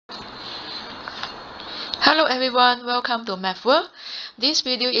Hello everyone, welcome to Mathworld. This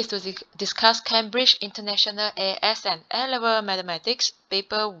video is to discuss Cambridge International AS and A-Level Mathematics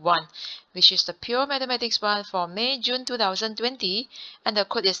Paper 1, which is the pure mathematics one for May-June 2020, and the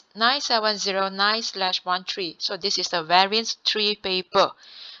code is 9709/13. So this is the variance 3 paper.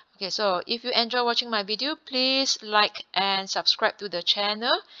 Okay, so if you enjoy watching my video, please like and subscribe to the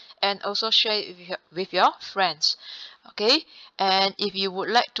channel and also share it with your friends. Okay, and if you would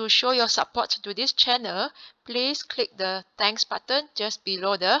like to show your support to this channel, please click the thanks button just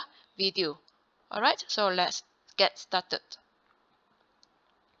below the video. Alright, so let's get started.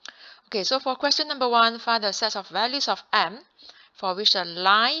 Okay, so for question number 1, find the sets of values of m for which the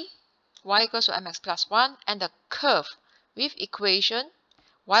line y equals to mx plus 1 and the curve with equation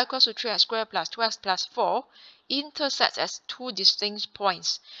y equals to 3x squared plus 2x plus 4 intersects as two distinct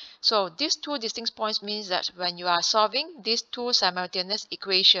points. So these two distinct points means that when you are solving these two simultaneous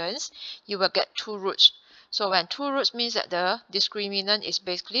equations, you will get two roots. So when two roots means that the discriminant is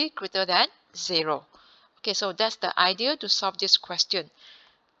basically greater than 0. Okay, so that's the idea to solve this question.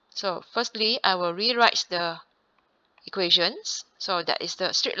 So firstly, I will rewrite the equations. So that is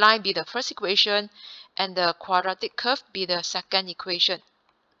the straight line be the first equation and the quadratic curve be the second equation.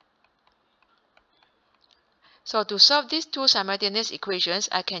 So to solve these two simultaneous equations,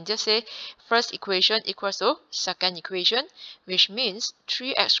 I can just say first equation equals to second equation, which means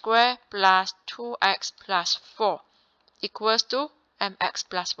 3x squared plus 2x plus 4 equals to mx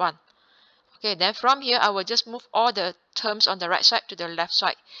plus 1. Okay, then from here, I will just move all the terms on the right side to the left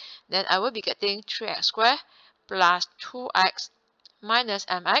side. Then I will be getting 3x squared plus 2x minus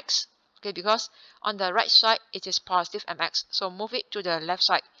mx. Okay, because on the right side, it is positive mx. So move it to the left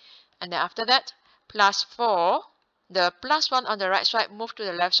side. And then after that, plus 4, the plus 1 on the right side move to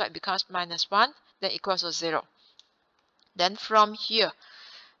the left side becomes minus 1, then equals to 0. Then from here,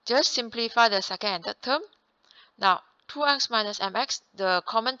 just simplify the second and third term. Now, 2x minus mx, the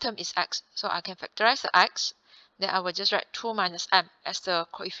common term is x. So I can factorize the x. Then I will just write 2 minus m as the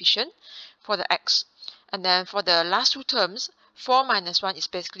coefficient for the x. And then for the last two terms, 4 minus 1 is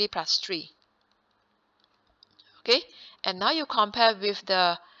basically plus 3. Okay, and now you compare with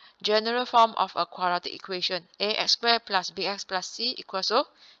the general form of a quadratic equation, ax squared plus bx plus c equals to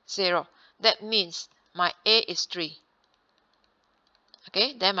 0. That means my a is 3.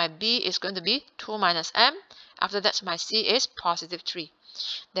 Okay, then my b is going to be 2 minus m. After that, my c is positive 3.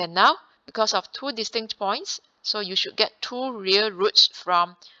 Then now, because of two distinct points, so you should get two real roots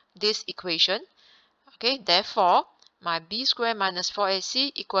from this equation. Okay, therefore, my b squared minus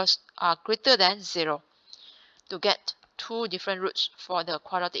 4ac equals greater than 0 to get two different roots for the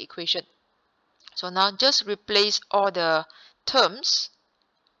quadratic equation. So now just replace all the terms.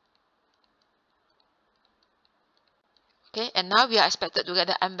 Okay, and now we are expected to get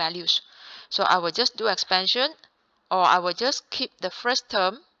the m values. So I will just do expansion, or I will just keep the first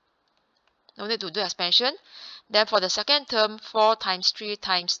term. No need to do expansion. Then for the second term, 4 times 3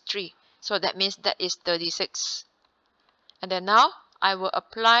 times 3. So that means that is 36. And then now I will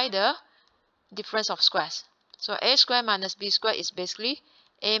apply the difference of squares. So a squared minus b squared is basically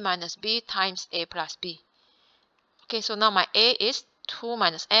a minus b times a plus b. Okay, so now my a is 2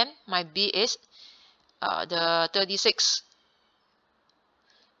 minus m, my b is the 36.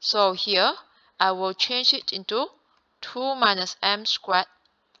 So here, I will change it into 2 minus m squared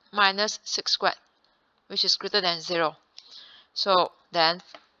minus 6 squared, which is greater than 0. So then,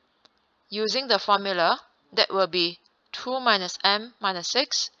 using the formula, that will be 2 minus m minus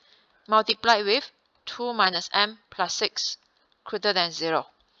 6 multiplied with 2 minus m plus 6 greater than 0.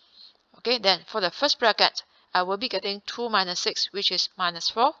 Okay, then for the first bracket, I will be getting 2 minus 6, which is minus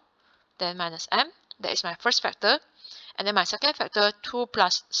 4, then minus m. That is my first factor. And then my second factor, 2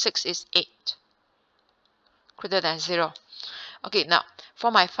 plus 6 is 8, greater than 0. Okay, now for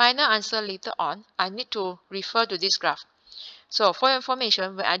my final answer later on, I need to refer to this graph. So for your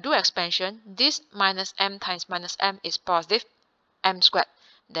information, when I do expansion, this minus m times minus m is positive m squared.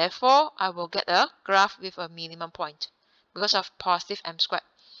 Therefore, I will get a graph with a minimum point because of positive m squared.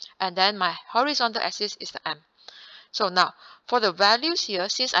 And then my horizontal axis is the m. So now, for the values here,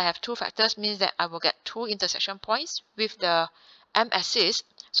 since I have two factors, means that I will get two intersection points with the m axis.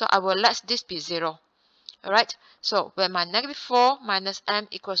 So I will let this be 0. Alright, so when my negative 4 minus m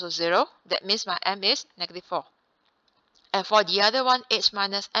equals to 0, that means my m is negative 4. And for the other one, 8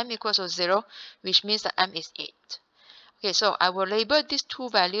 minus m equals to 0, which means the m is 8. Okay, so I will label these two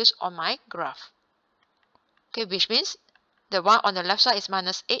values on my graph. Okay, which means the one on the left side is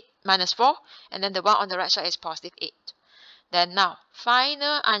minus 4, and then the one on the right side is positive 8. Then now,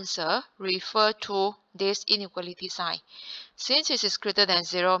 final answer refer to this inequality sign. Since it is greater than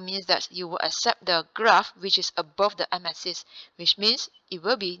 0 means that you will accept the graph which is above the m-axis, which means it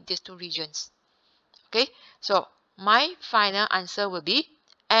will be these two regions. Okay, so my final answer will be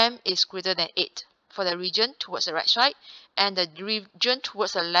m is greater than 8 for the region towards the right side, and the region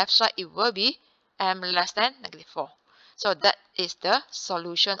towards the left side, it will be m less than -4. So that is the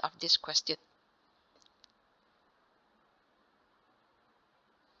solution of this question.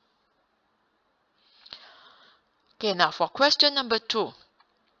 Okay, now for question number 2.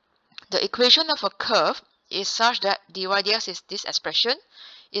 The equation of a curve is such that dy dx is this expression.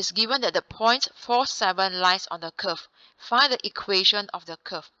 Is given that the point 4, 7 lies on the curve. Find the equation of the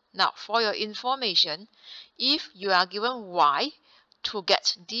curve. Now, for your information, if you are given y, to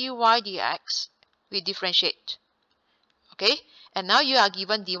get dy dx, we differentiate. Okay, and now you are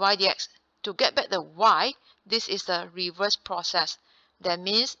given dy dx. To get back the y, this is the reverse process. That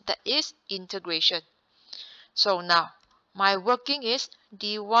means that is integration. So now, my working is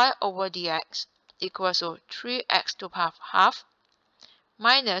dy over dx equals to 3x to the power of half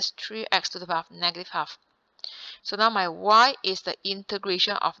minus 3x to the power of -half. So now my y is the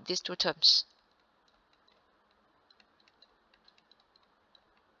integration of these two terms.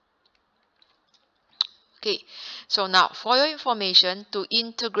 Okay, so now for your information, to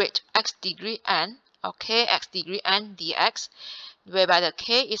integrate x degree n or kx degree n dx, whereby the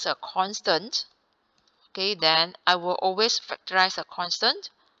k is a constant, okay, then I will always factorize a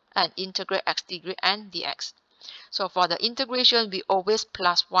constant and integrate x degree n dx. So for the integration, we always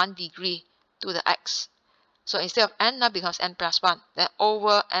plus 1 degree to the x. So instead of n, now becomes n plus 1, then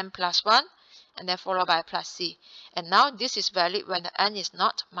over n plus 1, and then followed by plus c. And now this is valid when the n is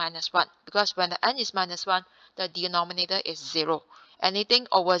not minus 1, because when the n is minus 1, the denominator is 0. Anything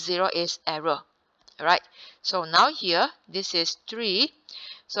over 0 is error. Alright, so now here, this is 3.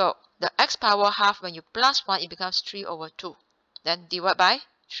 So the x power half, when you plus 1, it becomes 3 over 2. Then divide by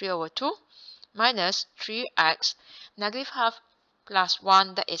 3 over 2 minus 3x, -half plus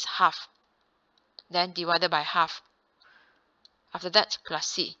 1, that is half. Then divided by half. After that, plus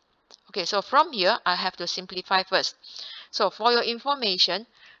c. Okay, so from here, I have to simplify first. So for your information,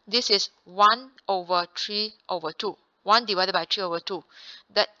 this is 1 over 3 over 2. 1 divided by 3 over 2.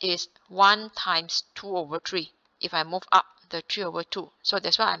 That is 1 times 2 over 3. If I move up the 3 over 2. So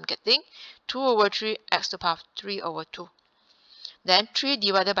that's why I'm getting 2 over 3 x to the power of 3 over 2. Then 3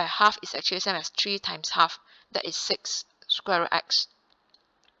 divided by half is actually the same as 3 times half. That is 6 square root x.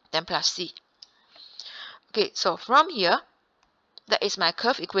 Then plus c. Okay, so from here, that is my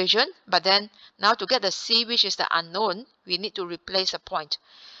curve equation. But then now to get the c, which is the unknown, we need to replace a point.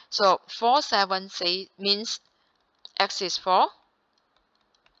 So 4, 7 say means x is 4,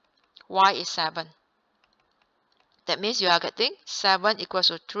 y is 7. That means you are getting 7 equals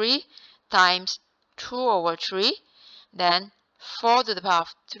to 3 times 2 over 3. Then 4 to the power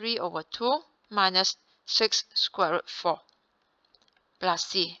of 3 over 2 minus 6 square root 4 plus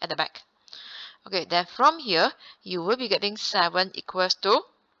c at the back. Okay, then from here, you will be getting 7 equals to,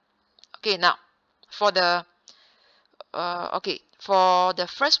 okay, now, for the, for the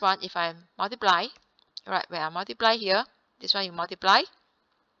first one, if I multiply, right, when I multiply here, this one you multiply.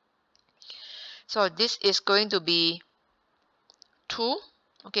 So this is going to be 2,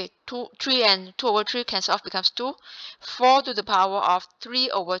 okay, 3 and 2 over 3 cancel off, becomes 2. 4 to the power of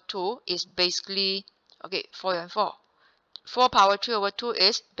 3 over 2 is basically, okay, 4 and 4. 4 power 3 over 2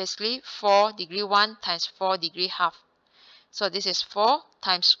 is basically 4 degree 1 times 4 degree half. So this is 4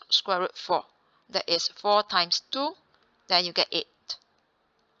 times square root 4. That is 4 times 2, then you get 8.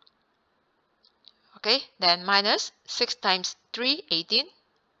 Okay, then minus 6 times 3, 18.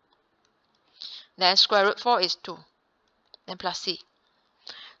 Then square root 4 is 2. Then plus c.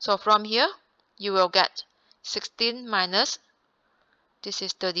 So from here, you will get 16 minus, this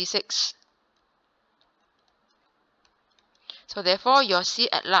is 36. So therefore, your c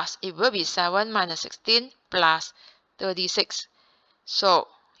at last, it will be 7 minus 16 plus 36. So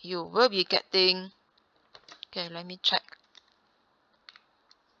you will be getting, okay, let me check.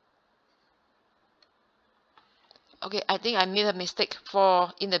 Okay, I think I made a mistake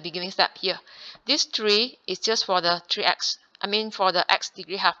for in the beginning step here. This 3 is just for the 3x. I mean for the x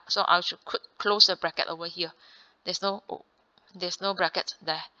degree half. So I should close the bracket over here. There's no bracket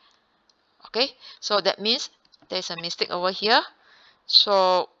there. Okay, so that means there's a mistake over here.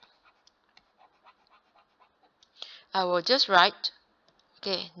 So I will just write,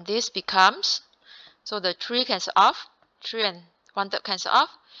 okay, this becomes, so the 3 cancel off, 3 and 1/3 cancel off.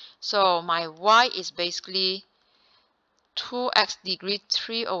 So my y is basically 2x degree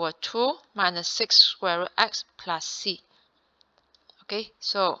 3 over 2 minus 6 square root x plus c. Okay,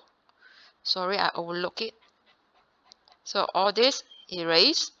 so sorry, I overlooked it. So all this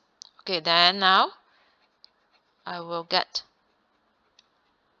erase. Okay, then now I will get,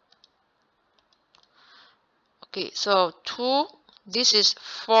 okay, so 2, this is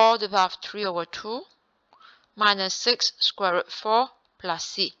 4 to the power of 3 over 2 minus 6 square root 4 plus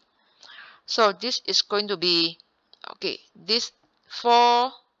c. So this is going to be, okay, this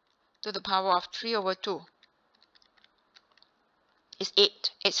 4 to the power of 3 over 2 is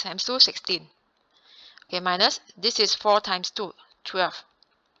 8. 8 times 2, 16. Okay, minus, this is 4 times 2, 12.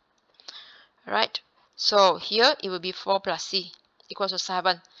 Alright, so here it will be 4 plus c equals to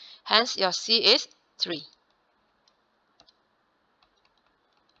 7. Hence, your c is 3.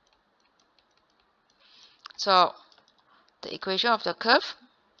 So, the equation of the curve,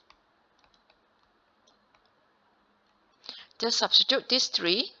 just substitute this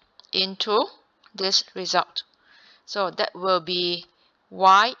 3 into this result. So, that will be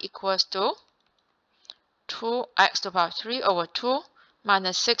y equals to 2x to the power 3 over 2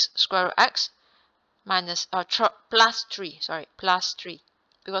 minus 6 square root x minus plus 3, plus 3,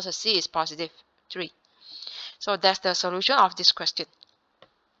 because the c is positive 3. So that's the solution of this question.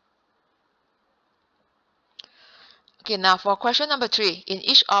 Okay, now for question number 3, in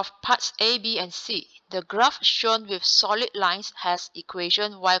each of parts A, B, and C, the graph shown with solid lines has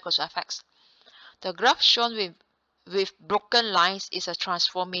equation y equals to fx. The graph shown with broken lines is a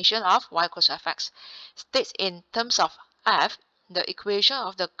transformation of y equals to fx. States in terms of f the equation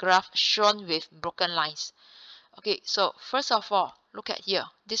of the graph shown with broken lines. Okay, so first of all, look at here,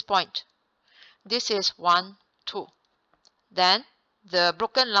 this point. This is 1, 2. Then the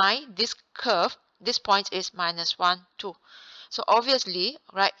broken line, this curve, this point is minus 1, 2. So obviously,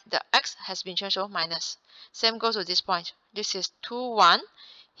 right, the x has been changed to minus. Same goes to this point. This is 2, 1.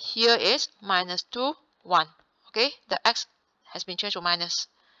 Here is minus 2, 1. Okay, the x has been changed to minus.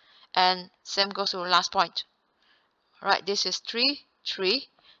 And same goes to the last point. Right, this is 3, 3.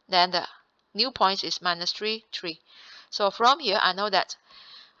 Then the new point is minus 3, 3. So from here, I know that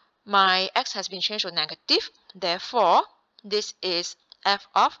my x has been changed to negative. Therefore, this is f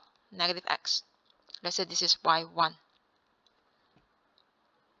of negative x. Let's say this is y1.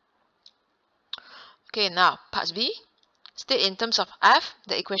 Okay, now part B. State in terms of f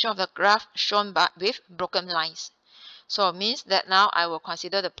the equation of the graph shown with broken lines. So it means that now I will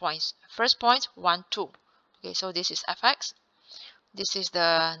consider the points. First point, 1, 2. Okay, so this is fx. This is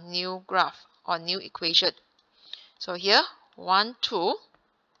the new graph or new equation. So here, 1, 2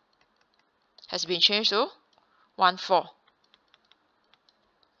 has been changed to 1, 4.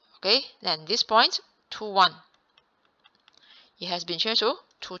 Okay, then this point, 2, 1. It has been changed to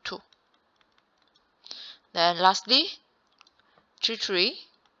 2, 2. Then lastly, 3, 3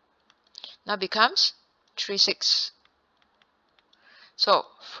 now becomes 3, 6. So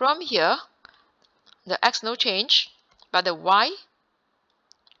from here, the x no change, but the y,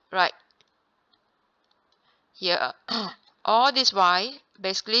 right, here, all this y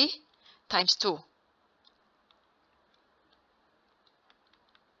basically times 2.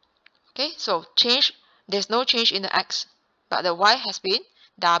 Okay, so change, there's no change in the x, but the y has been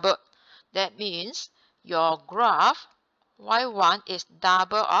doubled. That means your graph y1 is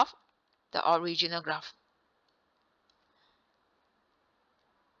double of the original graph.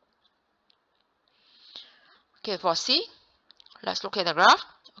 Okay, for C, let's look at the graph.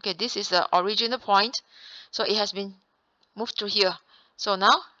 Okay, this is the original point, so it has been moved to here. So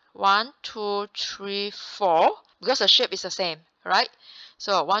now 1, 2, 3, 4, because the shape is the same, right?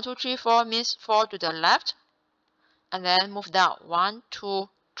 So 1, 2, 3, 4 means 4 to the left, and then move down 1, 2,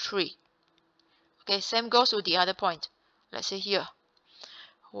 3. Okay, same goes to the other point. Let's say here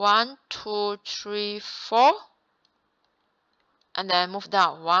 1, 2, 3, 4, and then move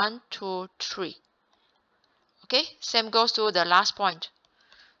down 1, 2, 3. Okay, same goes to the last point.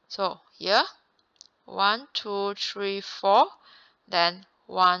 So here 1, 2, 3, 4, then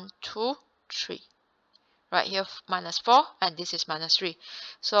 1, 2, 3. Right here minus 4, and this is minus 3.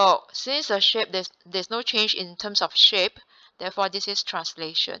 So since the shape, there's no change in terms of shape, therefore this is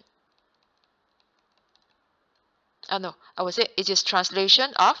translation. No, I would say it is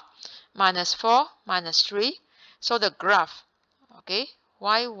translation of minus 4, minus 3. So the graph, okay,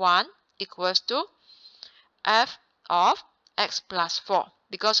 y1 equals to f of x plus 4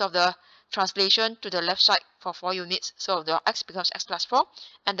 because of the translation to the left side for 4 units. So the x becomes x plus 4,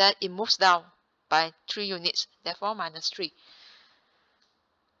 and then it moves down by 3 units, therefore minus 3.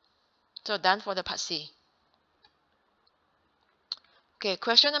 So done for the part C. Okay,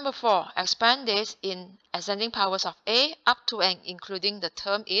 question number 4. Expand this in ascending powers of a up to and including the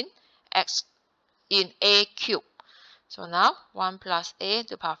term in x in a cube. So now 1 plus a to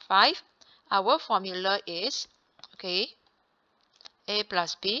the power 5. Our formula is, okay, a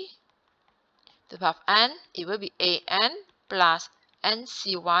plus b to the power of n, it will be an plus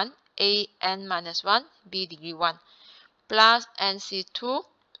nc1 a n minus 1 b degree 1 plus nc2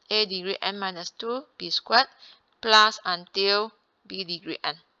 a degree n minus 2 b squared plus until b degree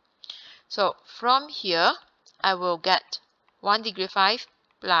n. So from here, I will get 1 degree 5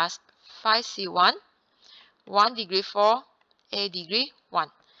 plus 5c1, 1 degree 4, a degree 1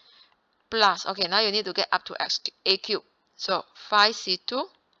 plus, okay, now you need to get up to a cube. So 5c2,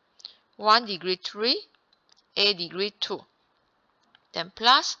 1 degree 3, a degree 2. Then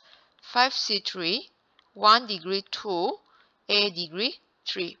plus 5c3, 1 degree 2, a degree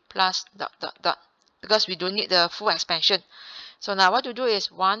 3 plus dot dot dot. Because we don't need the full expansion. So now what to do is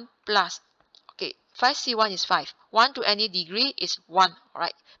 1 plus, okay, 5c1 is 5. 1 to any degree is 1,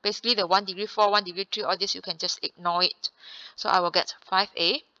 alright? Basically the 1 degree 4, 1 degree 3, all this you can just ignore it. So I will get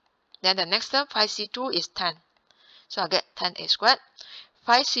 5a. Then the next term, 5c2 is 10. So I'll get 10a squared.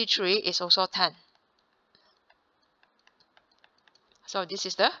 5c3 is also 10. So this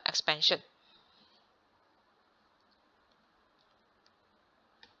is the expansion.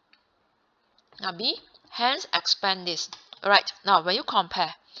 Now B, hence expand this. Alright, now when you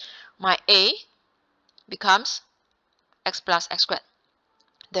compare, my A becomes x plus x squared.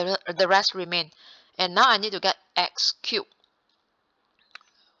 The rest remain. And now I need to get x cubed.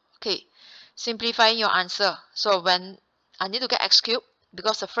 Okay, simplifying your answer. So when I need to get x cubed,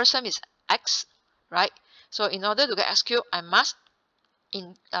 because the first term is x, right? So in order to get x cubed, I must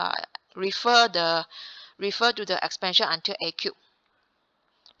refer to the expansion until a cube.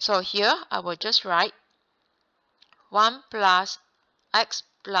 So here I will just write 1 plus x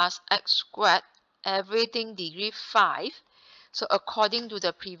squared, everything degree 5. So according to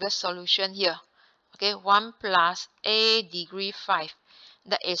the previous solution here, okay, 1 plus a degree 5.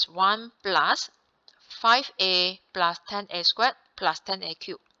 That is 1 plus 5a plus 10a squared plus 10a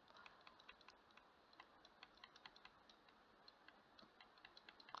cubed.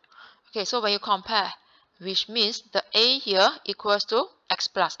 Okay, so when you compare, which means the a here equals to x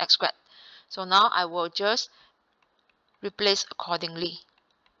plus x squared. So now I will just replace accordingly.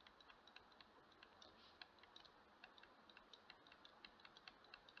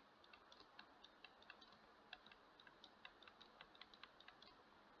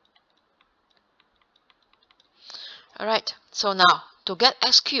 Alright, so now to get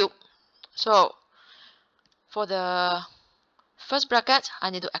x cubed, so for the first bracket,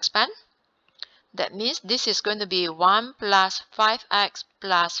 I need to expand. That means this is going to be 1 plus 5x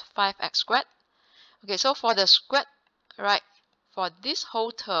plus 5x squared. Okay, so for the squared, right, for this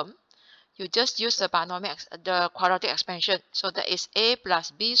whole term, you just use the quadratic expansion. So that is a plus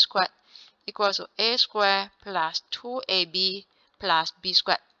b squared equals to a squared plus 2ab plus b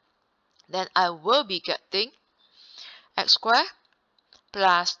squared. Then I will be getting x squared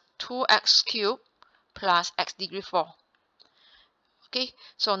plus 2x cubed plus x degree 4. Okay,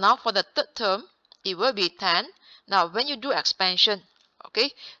 so now for the third term, it will be 10. Now when you do expansion,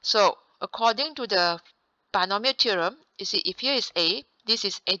 okay, so according to the binomial theorem, you see if here is a, this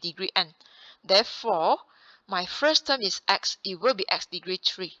is a degree n. Therefore, my first term is x, it will be x degree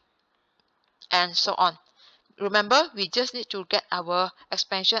 3. And so on. Remember, we just need to get our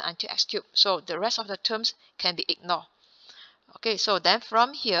expansion until x cubed. So the rest of the terms can be ignored. Okay, so then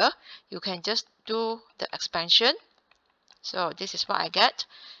from here, you can just do the expansion. So this is what I get.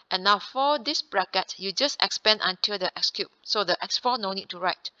 And now for this bracket, you just expand until the x cubed. So the x4 no need to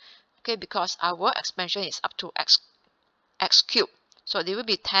write. Okay, because our expansion is up to x cubed. So it will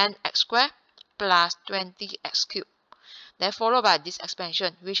be 10x squared plus 20x cubed. Then followed by this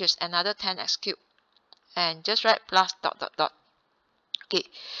expansion, which is another 10x cubed. And just write plus dot dot dot. Okay,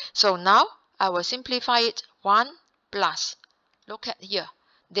 so now I will simplify it. 1 plus. Look at here.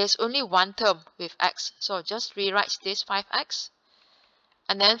 There's only one term with x. So just rewrite this 5x.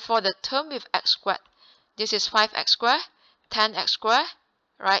 And then for the term with x squared, this is 5x squared, 10x squared,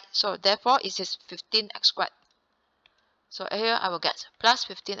 right? So therefore, it is 15x squared. So here I will get plus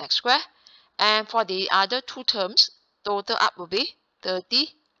 15x squared. And for the other two terms, total up will be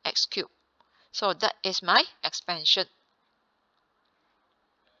 30x cubed. So that is my expansion.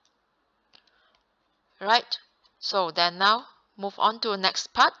 Right. So then now move on to the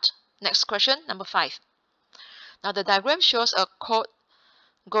next part. Next question, number 5. Now the diagram shows a code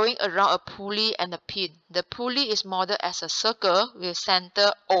going around a pulley and a pin. The pulley is modeled as a circle with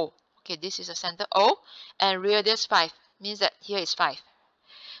center O. Okay, this is a center O and radius 5. Means that here is 5.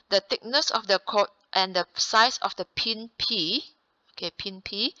 The thickness of the cord and the size of the pin P, okay, pin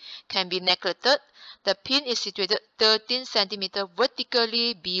P, can be neglected. The pin is situated 13 cm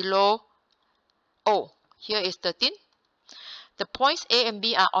vertically below O. Here is 13. The points A and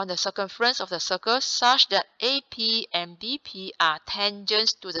B are on the circumference of the circle such that AP and BP are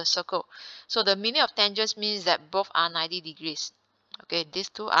tangents to the circle. So the meaning of tangents means that both are 90 degrees. Okay, these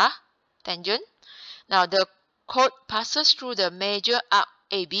two are tangent. Now the chord passes through the major arc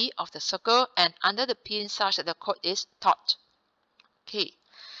AB of the circle and under the pin such that the chord is taut. Okay,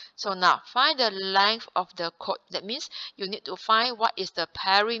 so now find the length of the chord. That means you need to find what is the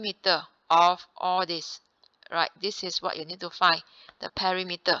perimeter of all this. Right, this is what you need to find, the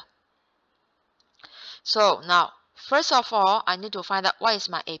perimeter. So now, first of all, I need to find out what is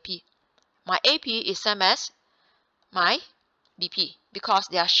my AP. My AP is same as my BP because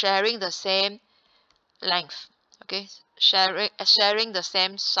they are sharing the same length. Okay, sharing the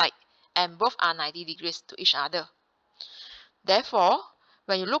same side, and both are 90 degrees to each other. Therefore,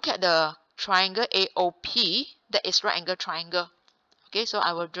 when you look at the triangle AOP, that is right angle triangle. Okay, so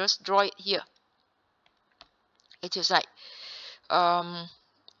I will just draw it here. It is like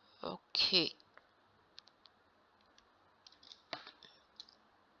okay.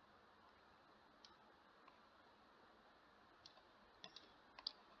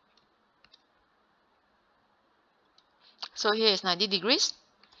 So here is 90 degrees,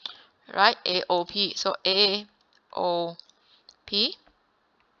 right? AOP. So AOP.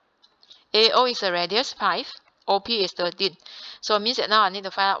 AO is the radius 5. OP is 13. So it means that now I need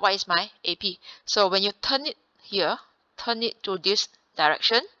to find out what is my AP. So when you turn it here, turn it to this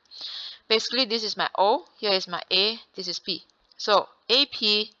direction. Basically, this is my O, here is my A, this is P. So AP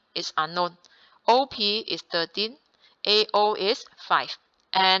is unknown. OP is 13, AO is 5,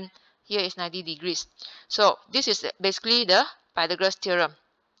 and here is 90 degrees. So this is basically the Pythagoras theorem,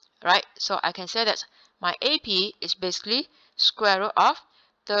 right? So I can say that my AP is basically square root of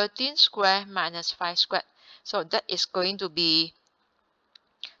 13 squared minus 5 squared. So that is going to be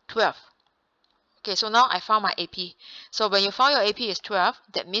 12. Okay, so now I found my AP. So when you found your AP is 12,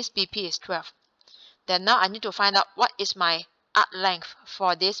 that means BP is 12. Then now I need to find out what is my arc length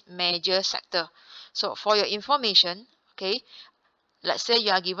for this major sector. So for your information, okay, let's say you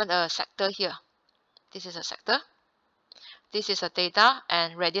are given a sector here. This is a sector. This is a theta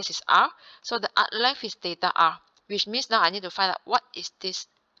and radius is r. So the arc length is theta r, which means now I need to find out what is this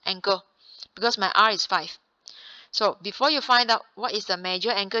angle because my r is 5. So before you find out what is the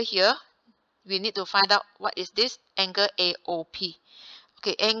major angle here, we need to find out what is this angle AOP.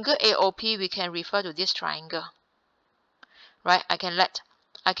 Okay, angle AOP we can refer to this triangle. Right, I can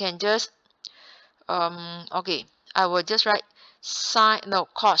just okay, I will just write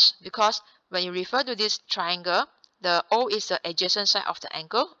cos, because when you refer to this triangle, the O is the adjacent side of the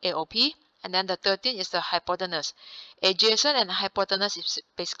angle AOP, and then the 13 is the hypotenuse. Adjacent and hypotenuse is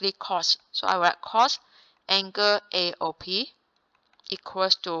basically cos. So I will write cos angle AOP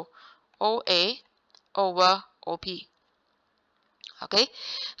equals to OA over OP. Okay,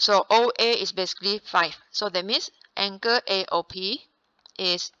 so OA is basically 5. So that means angle AOP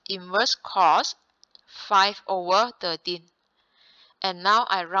is inverse cos 5 over 13. And now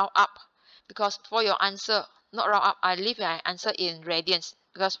I round up because for your answer, not round up, I leave my answer in radians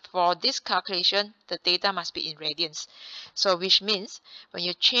because for this calculation, the data must be in radians. So which means when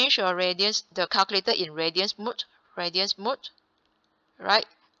you change your radians, the calculator in radians mode, right?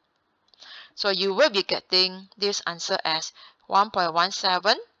 So you will be getting this answer as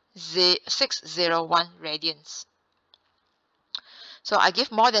 1.17601 radians. So I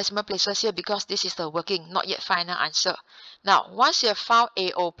give more decimal places here because this is the working, not yet final answer. Now, once you have found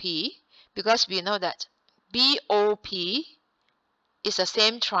AOP, because we know that BOP is the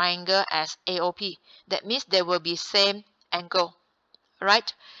same triangle as AOP, that means there will be same angle,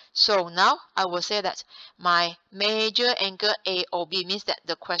 right? So now I will say that my major angle AOB means that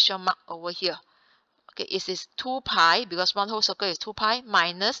the question mark over here. Okay, it is 2 pi because one whole circle is 2 pi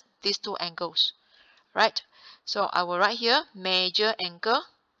minus these two angles, right? So I will write here major angle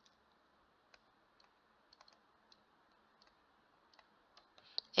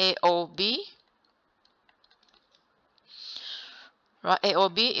AOB. Right,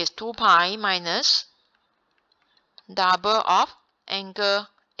 AOB is 2 pi minus double of angle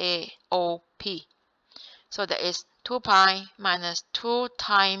AOP. So that is 2 pi minus 2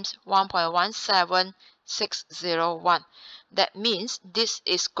 times 1.17601. That means this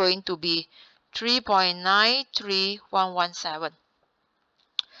is going to be 3.93117.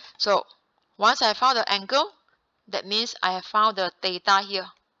 So once I found the angle, that means I have found the theta here.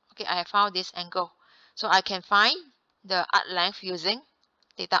 Okay, I have found this angle. So I can find the arc length using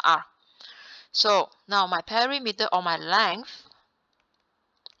theta r. So now my perimeter or my length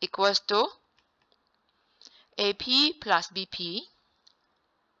equals to AP plus BP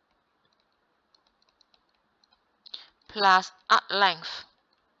plus arc length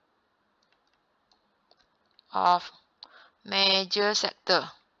of major sector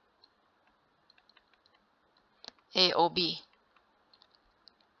AOB.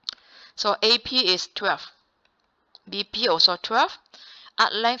 So AP is 12. BP also 12.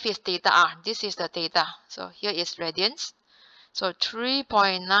 Arc length is theta r. This is the theta. So here is radians. So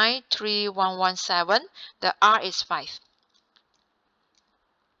 3.93117. The r is 5.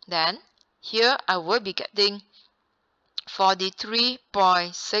 Then here I will be getting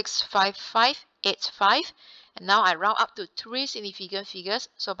 43.65585. And now I round up to 3 significant figures.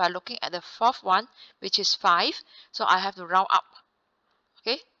 So by looking at the fourth one, which is 5, so I have to round up.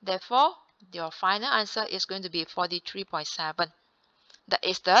 Okay, therefore your final answer is going to be 43.7. That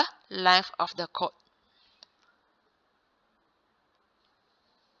is the length of the chord.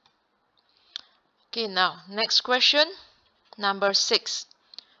 Okay, now next question, number 6.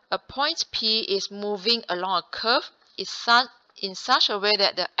 A point P is moving along a curve in such a way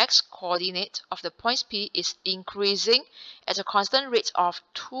that the x-coordinate of the point P is increasing at a constant rate of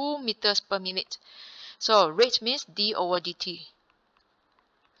 2 meters per minute. So rate means d over dt.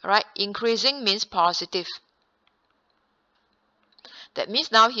 Alright, increasing means positive. That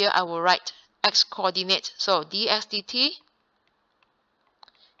means now here I will write x-coordinate. So dx dt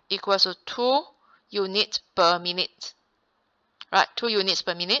equals to 2 units per minute. Right, 2 units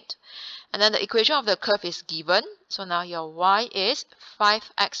per minute. And then the equation of the curve is given. So now your y is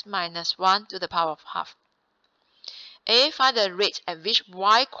 5x minus 1 to the power of half. A, find the rate at which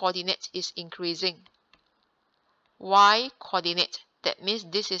y coordinate is increasing. Y coordinate, that means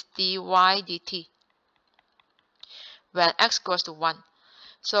this is dy dt when x goes to 1.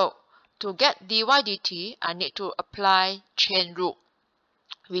 So to get dy dt, I need to apply chain rule,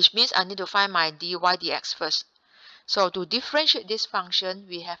 which means I need to find my dy dx first. So to differentiate this function,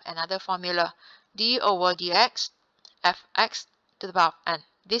 we have another formula, d over dx fx to the power of n.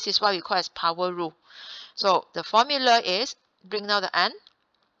 This is what we call as power rule. So the formula is, bring down the n,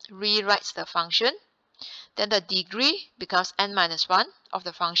 rewrites the function, then the degree becomes n minus 1 of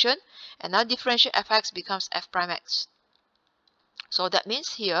the function, and now differentiate fx becomes f prime x. So that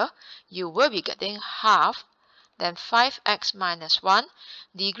means here, you will be getting half, then 5x minus 1,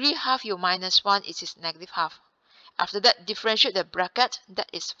 degree half you minus 1 is negative half. After that, differentiate the bracket, that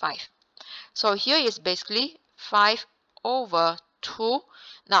is 5. So here is basically 5 over 2.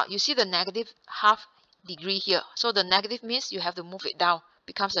 Now, you see the negative half degree here. So the negative means you have to move it down,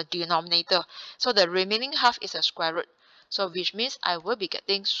 becomes a denominator. So the remaining half is a square root. So which means I will be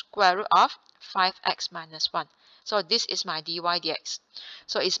getting square root of 5x minus 1. So this is my dy dx.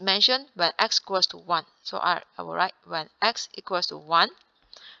 So it's mentioned when x equals to 1. So I will write when x equals to 1,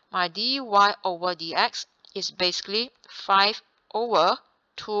 my dy over dx is basically 5 over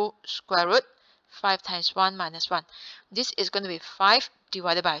 2 square root 5 times 1 minus 1. This is going to be 5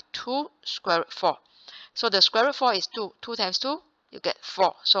 divided by 2 square root 4. So the square root 4 is 2. 2 times 2, you get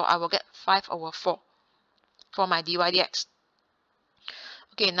 4. So I will get 5 over 4 for my dy dx.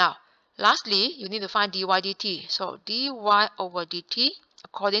 Okay, now, lastly, you need to find dy dt. So dy over dt,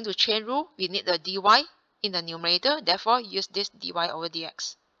 according to chain rule, we need the dy in the numerator. Therefore, use this dy over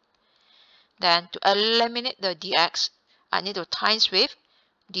dx. Then to eliminate the dx, I need to times with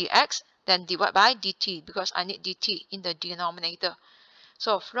dx, then divide by dt, because I need dt in the denominator.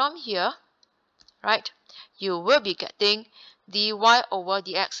 So from here, right, you will be getting dy over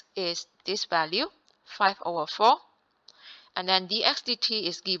dx is this value, 5 over 4. And then dx dt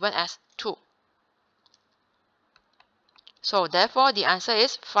is given as 2. So therefore, the answer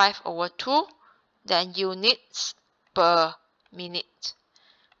is 5 over 2, then units per minute.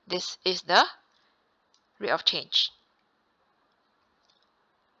 This is the rate of change.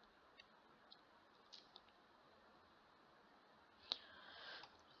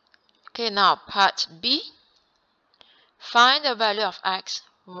 Okay, now part B. Find the value of x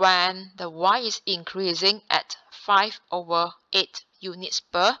when the y is increasing at 5 over 8 units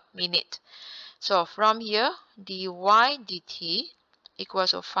per minute. So from here, dy dt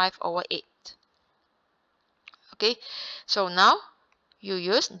equals to 5 over 8. Okay, so now you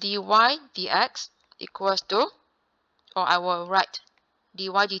use dy dx equals to, or I will write dy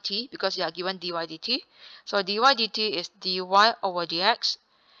dt because you are given dy dt. So dy dt is dy over dx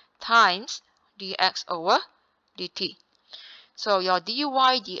times dx over dt. So your dy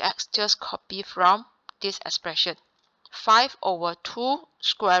dx just copy from this expression, 5 over 2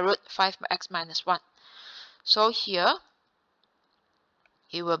 square root 5x minus 1. So here,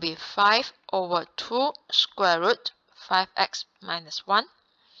 it will be 5 over 2 square root 5x minus 1.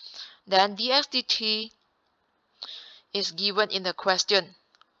 Then dx dt is given in the question,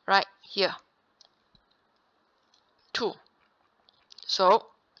 right here, 2. So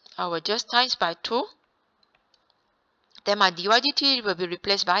I will just times by 2. Then my dy dt will be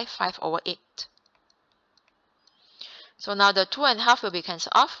replaced by 5 over 8. So now the 2.5 will be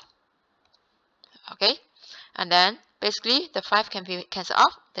cancelled off. Okay. And then basically the 5 can be cancelled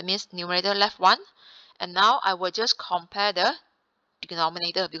off. That means numerator left 1. And now I will just compare the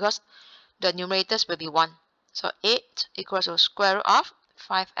denominator because the numerators will be 1. So 8 equals to square root of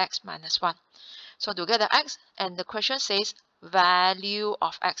 5x minus 1. So to get the x, and the question says value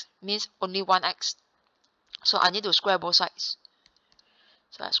of x, means only 1x. So I need to square both sides.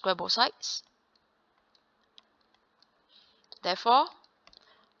 So I square both sides. Therefore,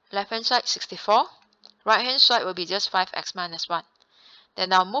 left hand side 64. Right hand side will be just 5x minus 1.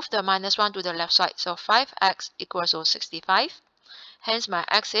 Then I'll move the minus 1 to the left side. So 5x equals to 65. Hence my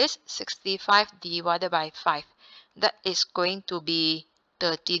x is 65 divided by 5. That is going to be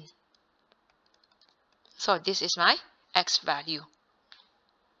 13. So this is my x value.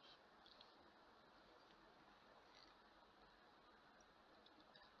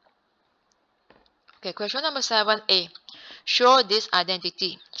 Okay, question number 7a. Show this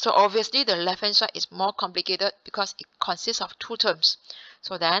identity. So obviously the left hand side is more complicated because it consists of 2 terms.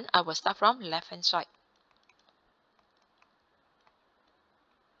 So then I will start from left hand side.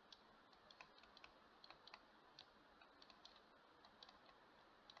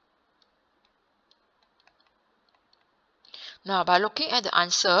 Now by looking at the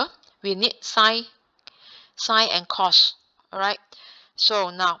answer, we need sine and cos. Alright. So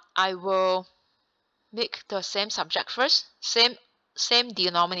now I will make the same subject first, same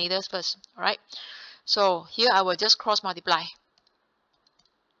denominators first. Alright. So here I will just cross multiply.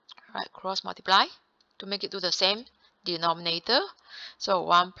 Alright, cross multiply to make it to the same denominator. So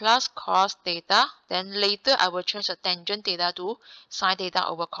 1 plus cos theta. Then later I will change the tangent theta to sine theta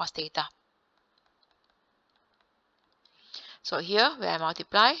over cos theta. So here when I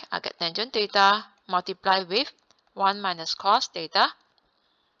multiply, I get tangent theta multiply with 1 minus cos theta.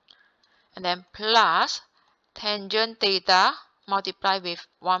 And then plus tangent theta multiply with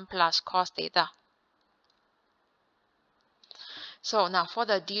 1 plus cos theta. So now for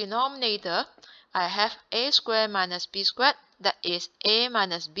the denominator, I have a squared minus b squared. That is a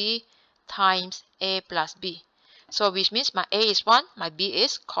minus b times a plus b. So which means my a is 1, my b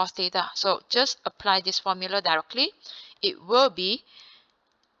is cos theta. So just apply this formula directly. It will be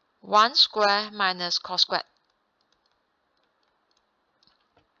 1 squared minus cos squared.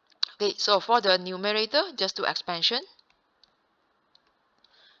 Okay, so for the numerator, just do expansion.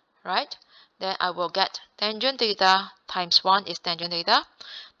 Right? Then I will get tangent theta times 1 is tangent theta.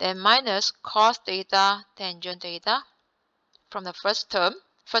 Then minus cos theta tangent theta from the first term,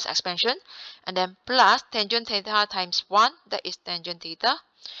 first expansion. And then plus tangent theta times 1, that is tangent theta.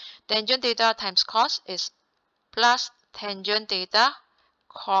 Tangent theta times cos is plus tangent theta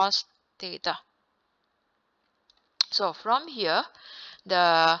cos theta. So from here,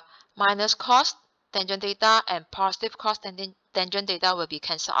 the minus cos tangent theta and positive cos tangent theta will be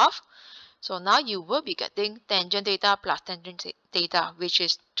cancelled off. So now you will be getting tangent theta plus tangent theta, which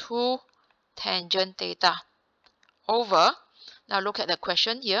is 2 tangent theta over. Now look at the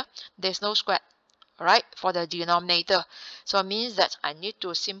question here. There's no square, right, for the denominator. So it means that I need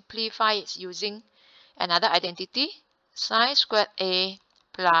to simplify it using another identity. Sine squared a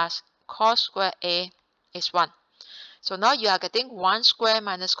plus cos squared a is 1. So now you are getting 1 squared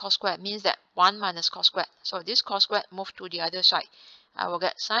minus cos squared, means that 1 minus cos squared. So this cos squared move to the other side. I will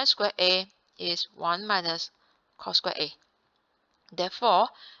get sine squared a is 1 minus cos squared a. Therefore,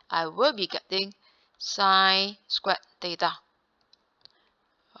 I will be getting sine squared theta.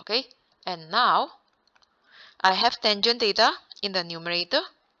 Okay, and now I have tangent theta in the numerator.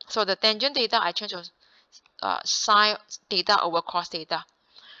 So the tangent theta I change to sine theta over cos theta.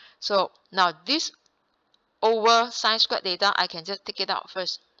 So now this over sine squared theta, I can just take it out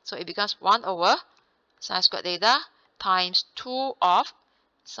first. So it becomes 1 over sine squared theta times 2 of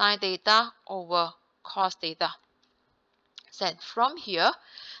sine theta over cos theta. Then from here,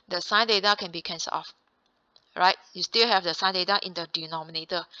 the sine theta can be cancelled off. Right? You still have the sine theta in the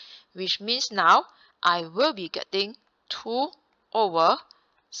denominator, which means now I will be getting 2 over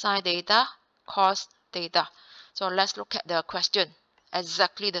sine theta cos theta. So let's look at the question.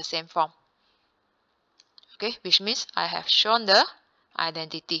 Exactly the same form. Okay, which means I have shown the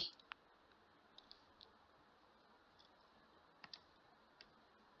identity.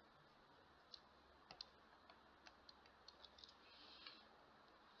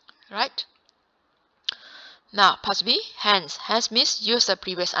 Right? Now, part B, hence means use the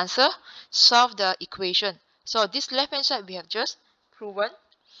previous answer, solve the equation. So this left hand side we have just proven,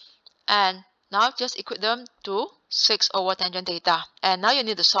 and now just equate them to 6 over tangent theta. And now you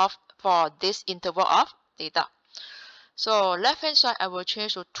need to solve for this interval of theta. So left hand side I will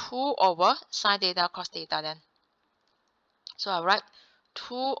change to 2 over sine theta cos theta then. So I write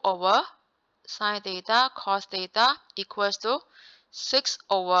 2 over sine theta cos theta equals to 6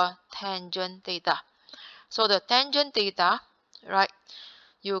 over tangent theta. So the tangent theta, right,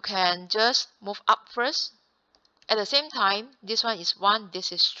 you can just move up first. At the same time, this one is 1,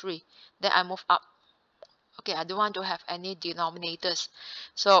 this is 3. Then I move up. Okay, I don't want to have any denominators.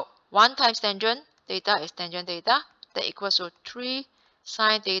 So 1 times tangent theta is tangent theta. That equals to 3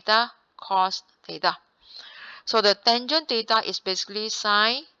 sine theta cos theta. So the tangent theta is basically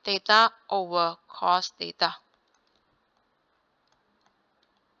sine theta over cos theta.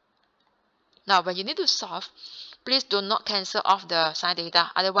 Now when you need to solve, please do not cancel off the sine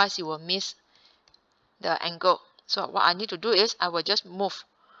theta, otherwise you will miss the angle. So what I need to do is I will just move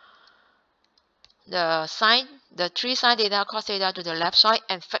the 3 sine theta cos theta to the left side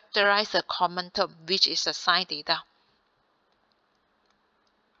and factorize the common term, which is the sine theta.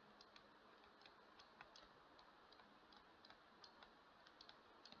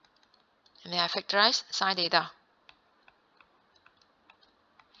 And then I factorize sine theta.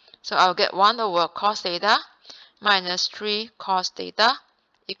 So I'll get 1 over cos theta minus 3 cos theta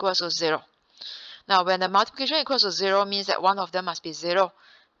equals to 0. Now when the multiplication equals to 0 means that one of them must be 0.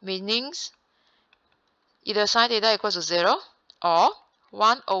 Meanings either sine theta equals to 0 or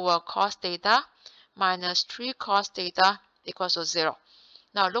 1 over cos theta minus 3 cos theta equals to 0.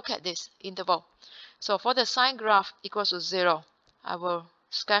 Now look at this interval. So for the sine graph equals to 0, I will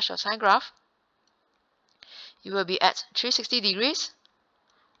sketch a sine graph. It will be at 360 degrees,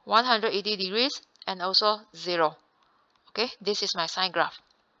 180 degrees, and also 0. Okay, this is my sine graph.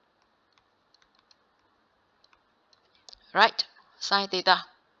 Right, sine theta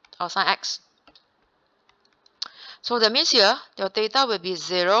or sine x. So that means here, your theta will be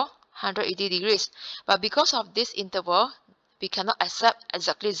 0, 180 degrees. But because of this interval, we cannot accept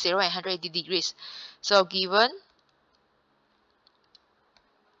exactly 0 and 180 degrees. So given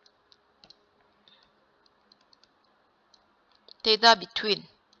theta between,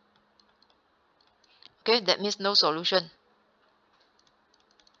 okay, that means no solution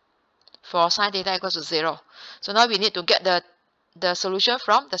for sine theta equals to 0. So now we need to get the solution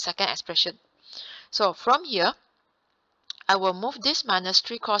from the second expression. So from here, I will move this minus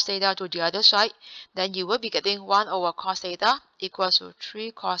 3 cos theta to the other side. Then you will be getting 1 over cos theta equals to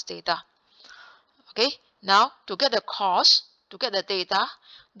 3 cos theta. Okay, now to get the cos, to get the theta,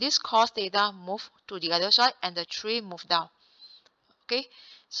 this cos theta move to the other side and the 3 move down. Okay,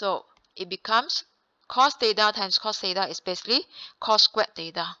 so it becomes cos theta times cos theta is basically cos squared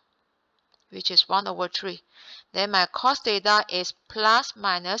theta, which is 1 over 3. Then my cos theta is plus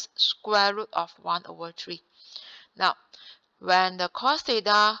minus square root of 1 over 3. Now, when the cos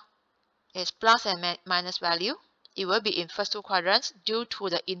theta is plus and minus value, it will be in first two quadrants due to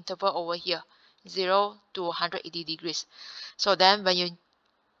the interval over here, 0 to 180 degrees. So then when you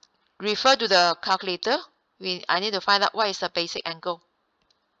refer to the calculator, I need to find out what is the basic angle.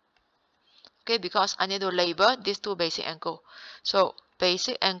 Okay, because I need to label these two basic angle. So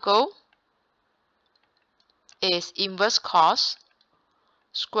basic angle is inverse cos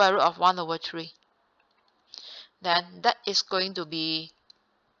square root of 1 over 3. Then that is going to be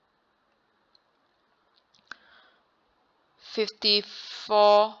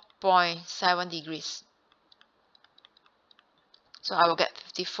 54.7 degrees. So I will get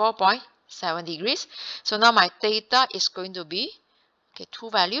 54.7 degrees. So now my theta is going to be, okay,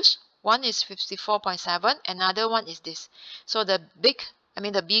 two values. One is 54.7, another one is this. So the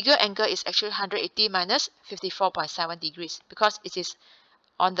bigger angle is actually 180 minus 54.7 degrees because it is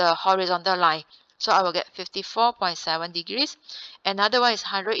on the horizontal line. So I will get 54.7 degrees. Another one is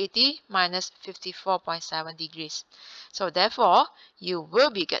 180 minus 54.7 degrees. So therefore, you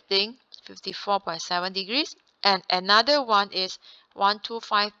will be getting 54.7 degrees. And another one is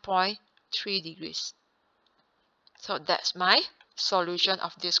 125.3 degrees. So that's my solution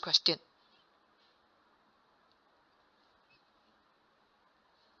of this question.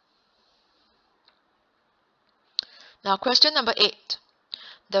 Now question number 8.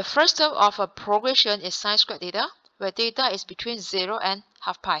 The first term of a progression is sine squared theta, where theta is between 0 and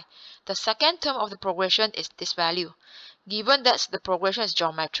half pi. The second term of the progression is this value. Given that the progression is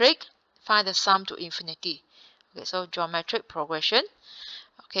geometric, find the sum to infinity. Okay, so geometric progression.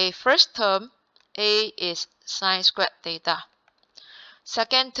 Okay, first term, A is sine squared theta.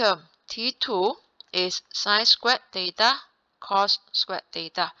 Second term, T2 is sine squared theta cos squared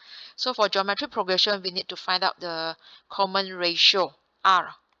theta. So for geometric progression, we need to find out the common ratio,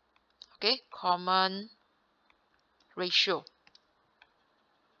 R. Okay, common ratio.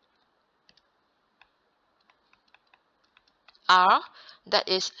 R, that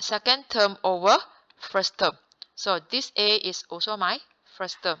is second term over first term. So this A is also my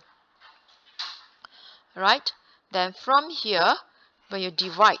first term. Right? Then from here, when you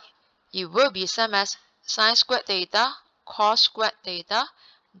divide, it will be same as sine squared theta cos squared theta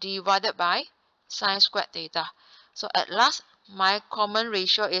divided by sine squared theta. So at last, my common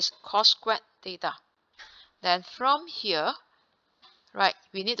ratio is cos squared theta. Then from here, right,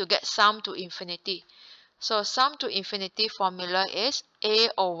 we need to get sum to infinity. So sum to infinity formula is A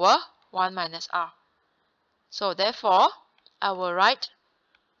over 1 minus R. So therefore, I will write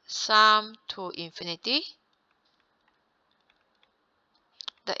sum to infinity,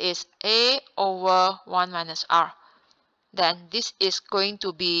 that is A over 1 minus R. Then this is going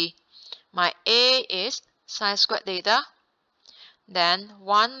to be, my A is sine squared theta, then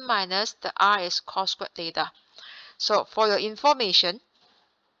 1 minus the R is cos squared theta. So for your information,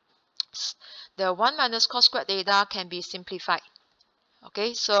 the 1 minus cos squared theta can be simplified.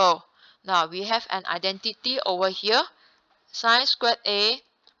 Okay, so now we have an identity over here. Sine squared A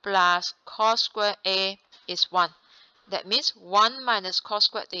plus cos squared A is 1. That means 1 minus cos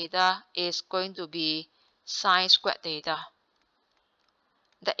squared theta is going to be sine squared theta.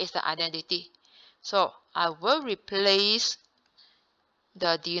 That is the identity. So I will replace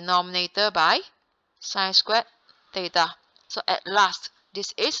the denominator by sine squared theta. So at last,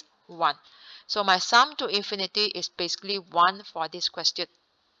 this is 1. So my sum to infinity is basically 1 for this question.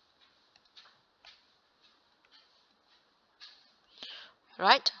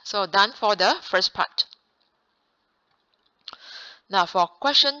 Right? So done for the first part. Now for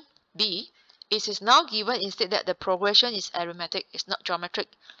question B, it is now given instead that the progression is arithmetic, it's not geometric.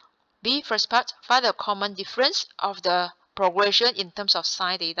 B, first part, find the common difference of the progression in terms of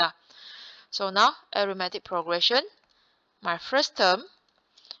sine theta. So now arithmetic progression, my first term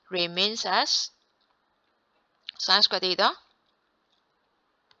remains as sine squared theta.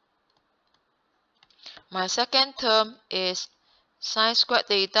 My second term is sine squared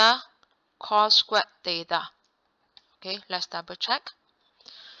theta cos squared theta. Okay, let's double check.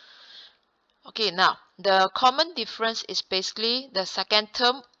 Okay, now the common difference is basically the second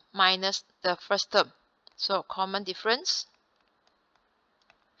term minus the first term. So common difference,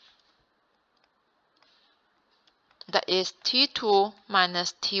 that is T2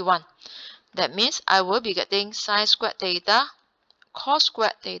 minus T1. That means I will be getting sine squared theta cos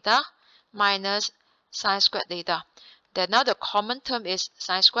squared theta minus sine squared theta. Then now the common term is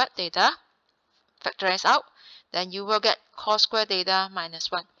sine squared theta. Factorize out, then you will get cos squared theta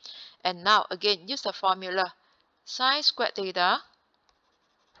minus 1. And now again use the formula sine squared theta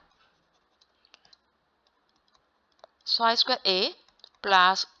sine squared A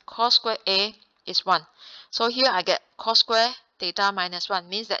plus cos squared A is 1. So here I get cos squared theta minus 1,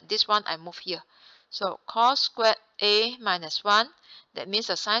 means that this one I move here. So cos squared A minus 1, that means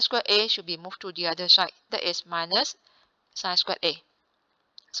the sine squared A should be moved to the other side. That is minus sine squared A.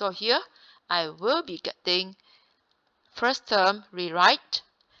 So here I will be getting first term rewrite,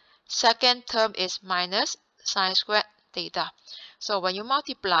 second term is minus sine squared theta. So when you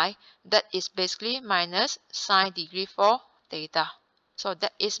multiply, that is basically minus sine degree 4 theta. So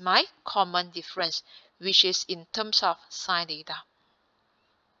that is my common difference, which is in terms of sine theta.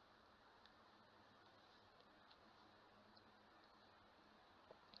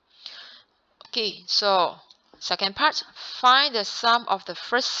 Okay, so second part, find the sum of the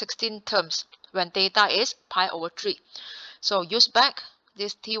first 16 terms when theta is pi over 3. So use back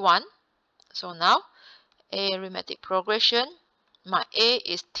this T1. So now arithmetic progression, my A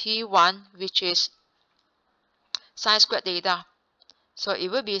is T1, which is sine squared theta. So it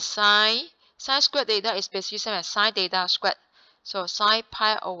will be sine squared theta is basically same as sine theta squared. So sine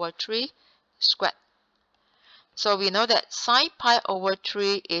pi over 3 squared. So we know that sine pi over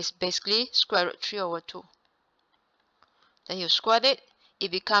 3 is basically square root 3 over 2. Then you square it,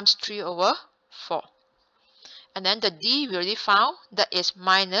 it becomes 3 over 4. And then the D we already found, that is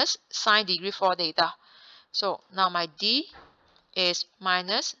minus sine degree 4 theta. So now my D is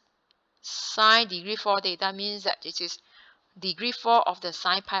minus sine degree 4 theta, means that this is degree 4 of the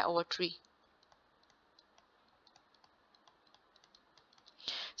sine pi over 3.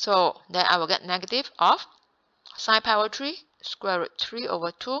 So then I will get negative of sine pi over 3 square root 3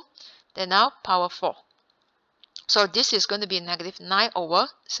 over 2, then now power 4. So this is going to be negative 9 over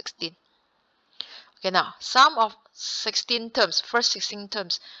 16. Okay, now sum of 16 terms, first 16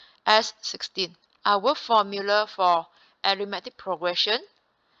 terms as 16. Our formula for arithmetic progression,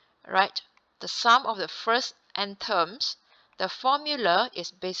 right? The sum of the first n terms, the formula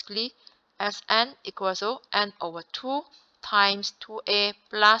is basically Sn equals to n over 2 times 2a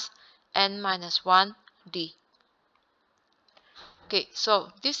plus n minus 1 d. Okay,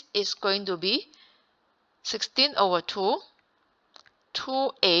 so this is going to be 16 over 2,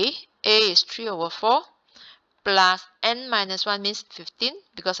 2a, a is 3 over 4, plus n minus 1 means 15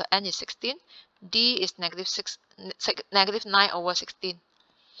 because n is 16, d is negative 9 over 16.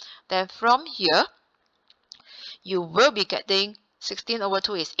 Then from here, you will be getting 16 over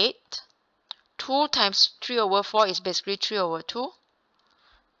 2 is 8. 2 times 3 over 4 is basically 3 over 2.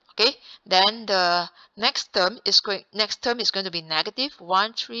 Okay, then the next term is going to be negative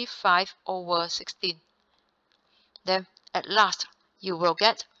 135 over 16. Then at last, you will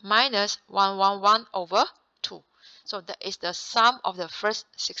get minus 111 over 2. So that is the sum of the first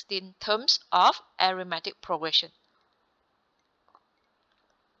 16 terms of arithmetic progression.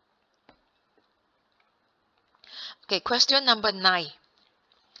 Okay, question number 9.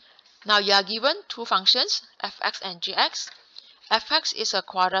 Now you are given two functions, fx and gx. Fx is a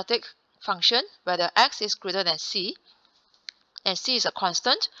quadratic function where the x is greater than c, and c is a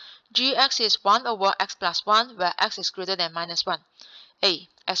constant. Gx is 1 over x plus 1 where x is greater than minus 1. A.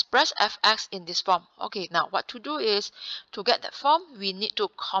 Express fx in this form. Okay, now what to do is, to get that form, we need to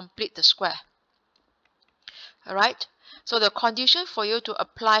complete the square. Alright, so the condition for you to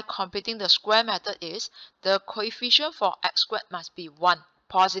apply completing the square method is the coefficient for x squared must be 1,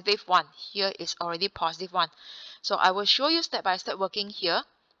 positive 1. Here is already positive 1. So I will show you step by step working here.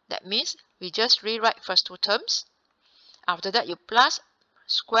 That means we just rewrite first two terms. After that, you plus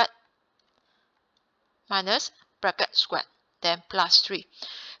squared minus bracket squared, then plus 3.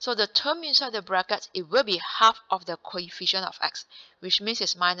 So the term inside the brackets, it will be half of the coefficient of x, which means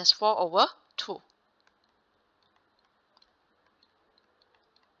it's minus 4 over 2.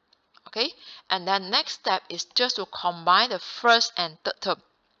 Okay, and then next step is just to combine the first and third term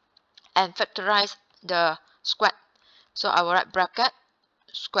and factorize the squared. So I will write bracket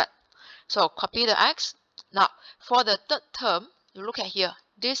squared. So copy the x. Now for the third term, you look at here.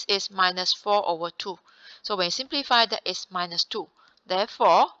 This is minus 4 over 2. So when you simplify, that is minus 2.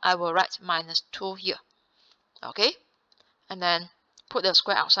 Therefore, I will write minus 2 here. Okay, and then put the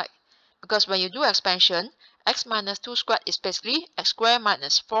square outside. Because when you do expansion, x minus 2 squared is basically x squared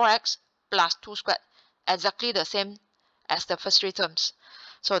minus 4x plus 2 squared. Exactly the same as the first three terms.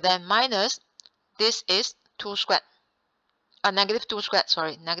 So then minus, this is 2 squared. Negative 2 squared,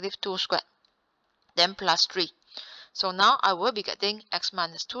 sorry, negative 2 squared. Then plus 3. So now I will be getting x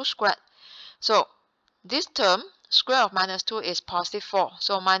minus 2 squared. So this term, square of minus 2 is positive 4.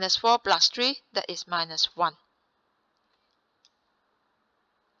 So minus 4 plus 3, that is minus 1.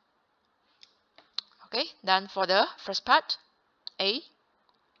 Okay, then for the first part, A.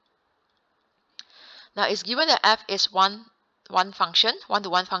 Now it's given that f is one function,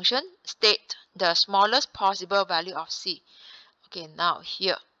 one-to-one function. State the smallest possible value of c. Okay, now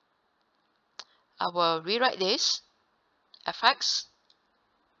here, I will rewrite this. Fx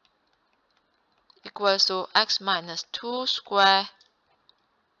equals to x minus 2 square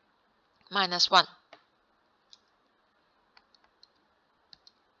minus 1.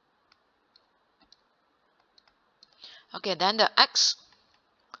 Okay, then the x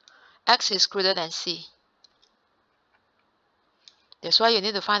is greater than c. That's why you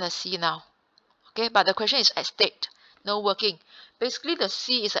need to find the c now. Okay, but the question is at state, no working. Basically, the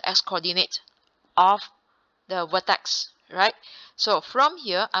c is the x-coordinate of the vertex, right? So from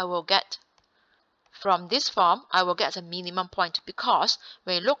here, I will get, from this form, I will get a minimum point, because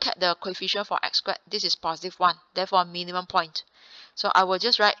when you look at the coefficient for x squared, this is positive 1, therefore minimum point. So I will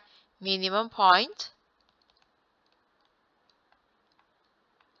just write minimum point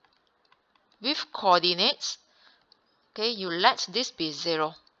with coordinates. Okay, you let this be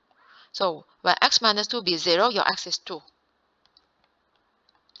 0. So when x minus 2 be 0, your x is 2.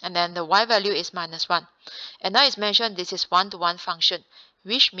 And then the y value is minus 1. And now it's mentioned this is one-to-one function,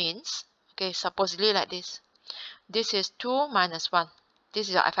 which means, okay, supposedly like this. This is 2 minus 1. This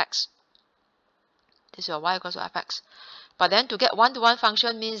is your fx. This is your y equals to fx. But then to get one-to-one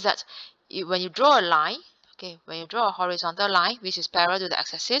function means that when you draw a line, okay, when you draw a horizontal line which is parallel to the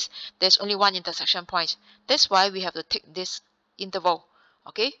x-axis, there's only one intersection point. That's why we have to take this interval,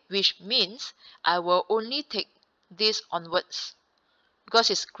 okay, which means I will only take this onwards because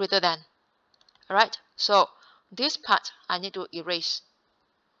it's greater than. Alright, so this part I need to erase.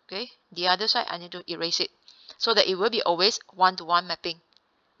 Okay, the other side I need to erase it so that it will be always one-to-one mapping,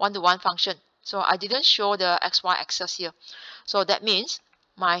 one-to-one function. So I didn't show the xy axis here. So that means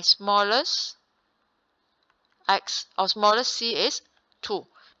my smallest x or smallest c is 2,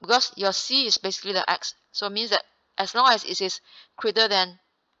 because your c is basically the x. So it means that as long as it is greater than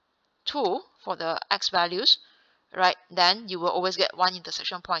 2 for the x values, right, then you will always get one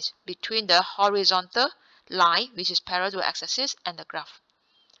intersection point between the horizontal line, which is parallel to the x-axis, and the graph.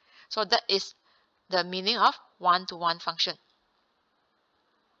 So that is the meaning of one-to-one function.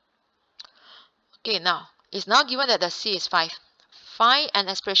 Okay, now it's now given that the C is 5. Find an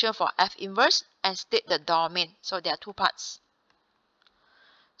expression for f inverse and state the domain. So there are two parts.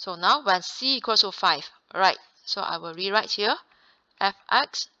 So now when C equals to 5, right, so I will rewrite here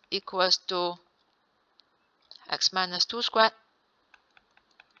fx equals to x minus 2 squared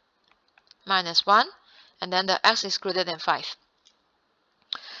minus 1, and then the x is greater than 5.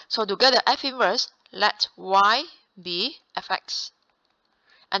 So to get the f inverse, let y be fx.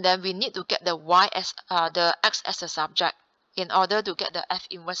 And then we need to get the y as the x as a subject in order to get the f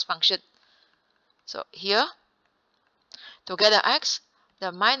inverse function. So here, to get the x,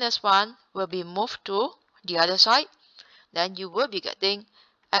 the minus 1 will be moved to the other side. Then you will be getting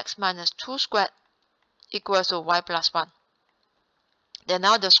x minus 2 squared equals to y plus 1. Then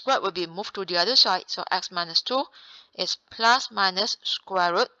now the square will be moved to the other side. So x minus 2 is plus minus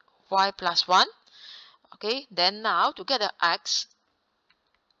square root y plus 1. Okay, then now to get the x,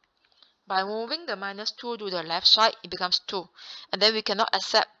 by moving the minus 2 to the left side, it becomes 2. And then we cannot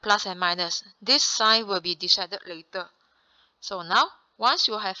accept plus and minus. This sign will be decided later. So now, once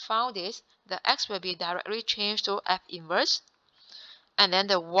you have found this, the x will be directly changed to f inverse. And then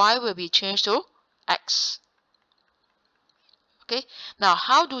the y will be changed to x. Okay, now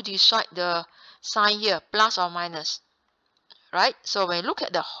how to decide the sign here, plus or minus? Right, so when you look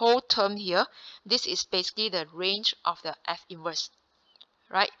at the whole term here, this is basically the range of the f inverse.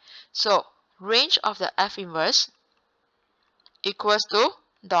 Right, so range of the f inverse equals to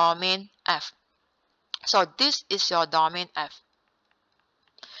domain f. So this is your domain f.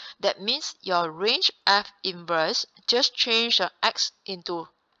 That means your range f inverse, just change the x into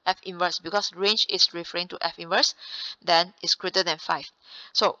f inverse, because range is referring to f inverse, then is greater than 5.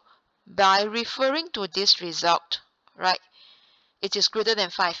 So by referring to this result, right, it is greater than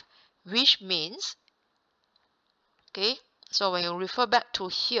 5, which means, okay, so when you refer back to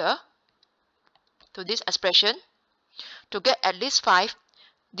here, to this expression, to get at least 5,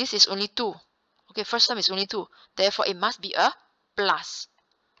 this is only 2. Okay, first term is only 2. Therefore, it must be a plus,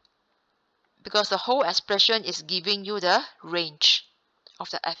 because the whole expression is giving you the range of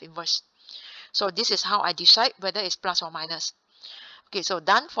the f inverse. So this is how I decide whether it's plus or minus. Okay, so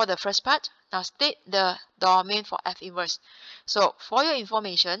done for the first part. Now state the domain for f inverse. So for your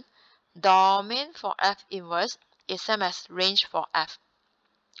information, domain for f inverse is same as range for f.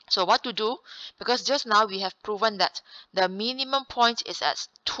 So what to do? Because just now we have proven that the minimum point is at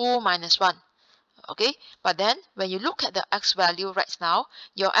 2 minus 1. Okay, but then when you look at the x value right now,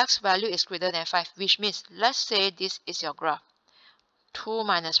 your x value is greater than 5, which means, let's say this is your graph, 2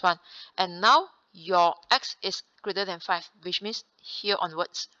 minus 1, and now your x is greater than 5, which means here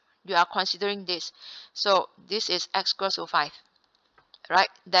onwards you are considering this. So this is x equals to 5, right?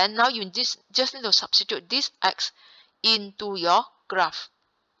 Then now you just need to substitute this x into your graph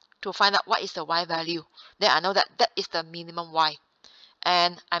to find out what is the y value. Then I know that that is the minimum y,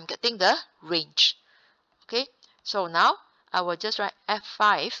 and I'm getting the range. Okay, so now I will just write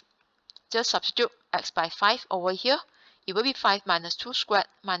f5, just substitute x by 5 over here. It will be 5 minus 2 squared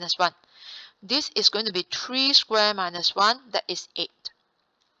minus 1. This is going to be 3 squared minus 1, that is 8.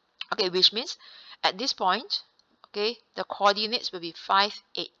 Okay, which means at this point, okay, the coordinates will be 5,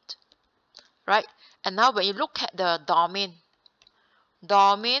 8. Right? And now when you look at the domain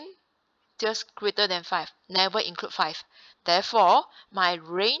just greater than 5, never include 5. Therefore, my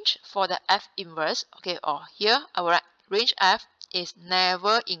range for the f inverse, okay, or here I will write range f is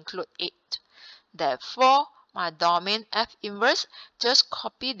never include 8. Therefore, my domain f inverse, just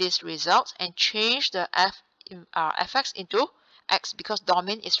copy this result and change the fx into x, because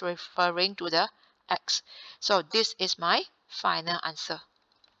domain is referring to the x. So this is my final answer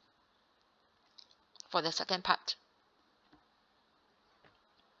for the second part.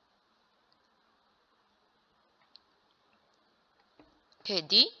 Okay,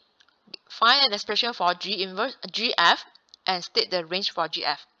 D, find an expression for gf and state the range for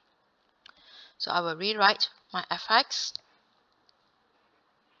gf. So I will rewrite my fx.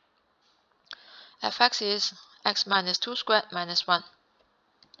 Fx is x minus 2 squared minus 1.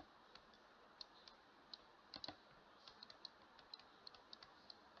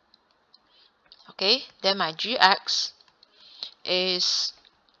 Okay, then my gx is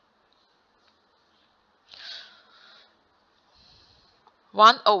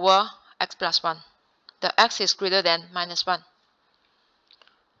 1 over x plus 1. The x is greater than minus 1.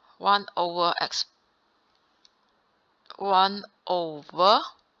 1 over x. 1 over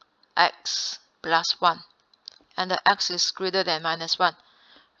x plus 1, and the x is greater than minus 1.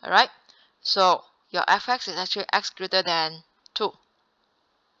 Alright, so your fx is actually x greater than 2.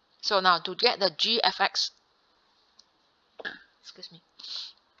 So now to get the gfx, excuse me.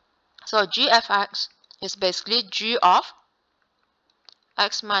 So gfx is basically g of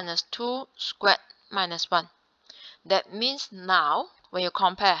x minus 2 squared minus 1. That means now when you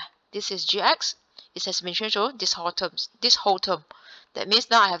compare, this is gx, it has been changed to this whole term. That means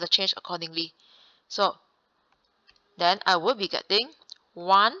now I have to change accordingly. So then I will be getting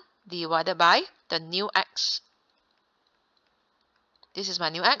 1 divided by the new x. This is my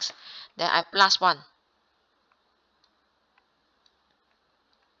new x. Then I plus 1.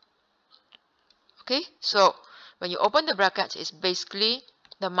 Okay, so when you open the bracket, it's basically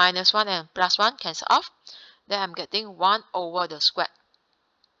the minus 1 and plus 1 cancel off. Then I'm getting 1 over the square,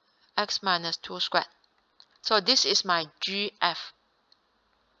 x minus 2 squared. So this is my gf.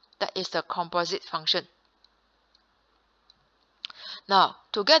 That is the composite function. Now,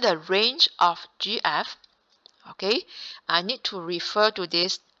 to get the range of gf, okay, I need to refer to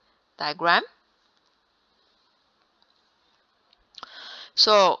this diagram.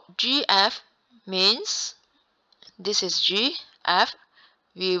 So gf means this is g, f.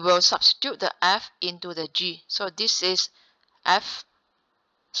 We will substitute the f into the g. So this is f,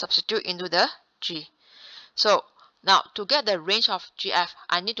 substitute into the g. So now to get the range of gf,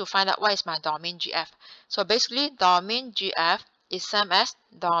 I need to find out what is my domain gf. So basically domain gf is same as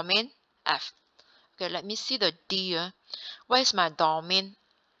domain f. Okay, let me see the d here. What is my domain?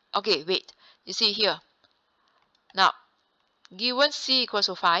 Okay, wait. You see here. Now, given c equals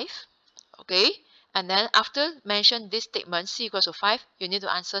to 5, okay, and then after mention this statement c equals to 5, you need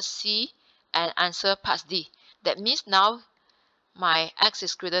to answer c and answer past d. That means now my x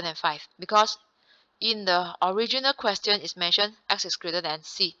is greater than 5, because in the original question is mentioned x is greater than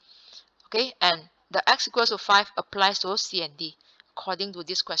c. Okay, and the x equals to 5 applies to c and d according to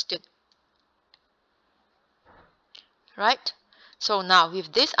this question. Right? So now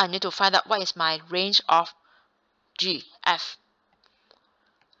with this, I need to find out what is my range of gf.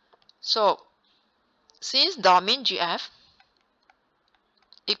 So since domain gf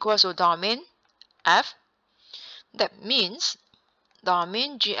equals to domain f, that means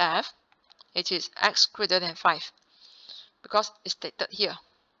domain gf, it is x greater than 5, because it's stated here.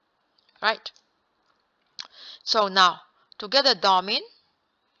 Right? So now to get the domain,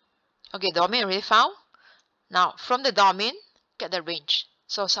 okay, domain already found. Now from the domain, get the range.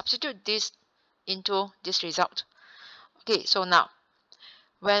 So substitute this into this result. Okay, so now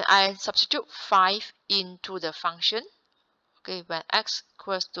when I substitute 5 into the function, okay, when x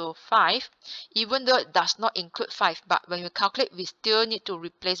equals to 5, even though it does not include 5, but when we calculate, we still need to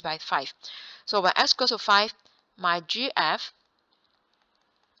replace by 5. So when x equals to 5, my gf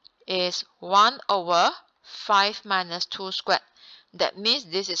is 1 over 5 minus 2 squared. That means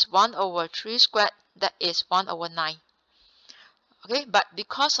this is 1 over 3 squared, that is 1 over 9. Okay, but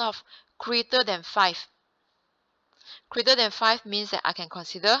because of greater than 5, greater than 5 means that I can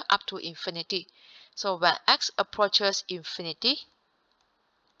consider up to infinity. So when x approaches infinity,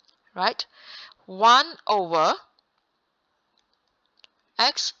 right, 1 over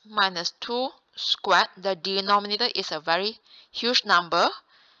x minus 2 squared, the denominator is a very huge number.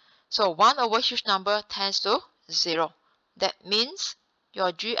 So 1 over huge number tends to 0. That means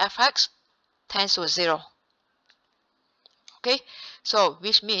your gfx tends to 0. Okay, so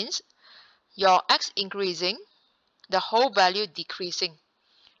which means your x increasing, the whole value decreasing.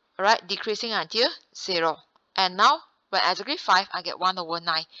 Alright, decreasing until 0. And now when I execute 5, I get 1 over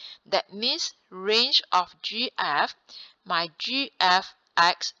 9. That means range of gf, my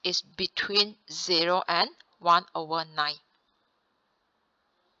gfx is between 0 and 1 over 9.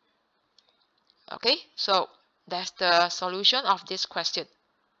 Okay, so that's the solution of this question.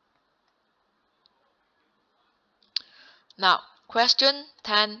 Now, question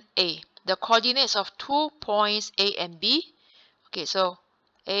 10a. The coordinates of 2 points A and B. Okay, so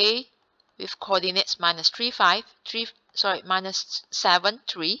A with coordinates minus 3, 5, minus 7,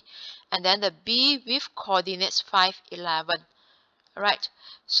 3, and then the B with coordinates 5, 11. Alright,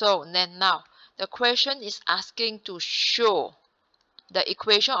 so then now the question is asking to show the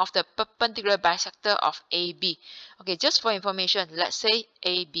equation of the perpendicular bisector of AB. Okay, just for information, let's say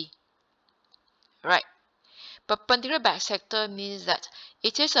AB. Right. Perpendicular bisector means that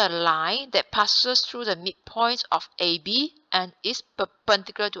it is a line that passes through the midpoints of AB and is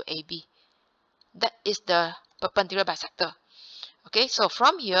perpendicular to AB. That is the perpendicular bisector. Okay, so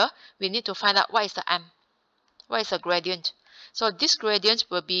from here, we need to find out what is the M. What is the gradient? So this gradient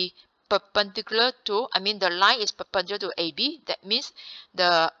will be perpendicular to, the line is perpendicular to AB. That means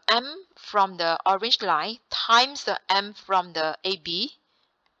the M from the orange line times the M from the AB,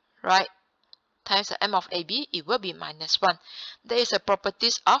 right? Times the M of AB, it will be -1. That is the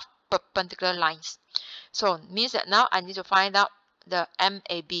properties of perpendicular lines. So means that now I need to find out the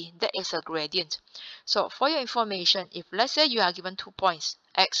MAB. That is a gradient. So for your information, if let's say you are given 2 points,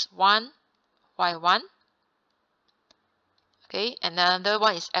 x1, y1, okay, and another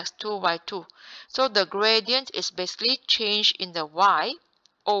one is x2, y2. So the gradient is basically change in the y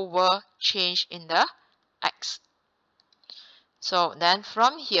over change in the x. So then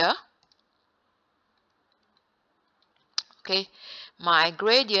from here, okay, my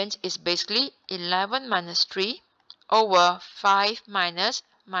gradient is basically 11 minus 3 over 5 minus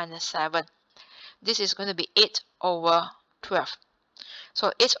 7. This is going to be 8 over 12.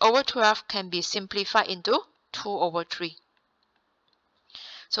 So 8 over 12 can be simplified into 2 over 3.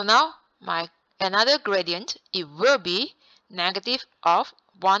 So now my another gradient, it will be negative of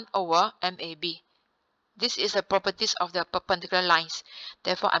 1 over MAB. This is the properties of the perpendicular lines.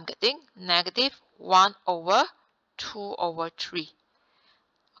 Therefore, I'm getting negative 1 over 2 over 3.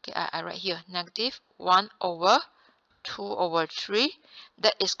 Okay, I write here negative 1 over 2 over 3.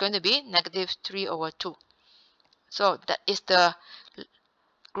 That is going to be negative 3 over 2. So that is the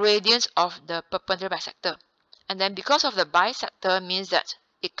gradients of the perpendicular bisector. And then because of the bisector means that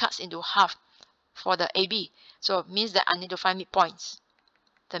it cuts into half for the AB. So it means that I need to find midpoints.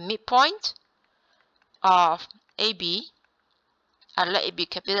 The midpoint of AB, I'll let it be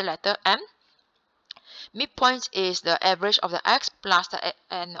capital letter M. Midpoint is the average of the x plus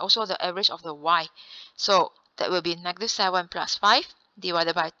and also the average of the y. So that will be negative 7 plus 5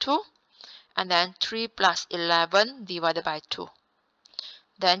 divided by 2. And then 3 plus 11 divided by 2.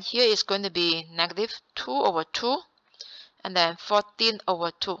 Then here is going to be negative 2 over 2. And then 14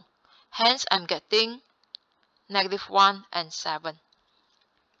 over 2. Hence, I'm getting negative 1 and 7.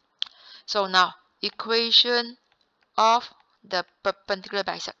 So now, equation of the perpendicular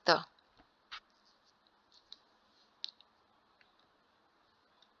bisector.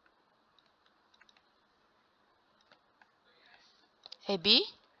 AB.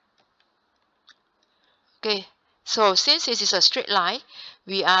 Okay, so since this is a straight line,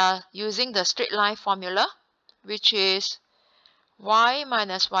 we are using the straight line formula, which is y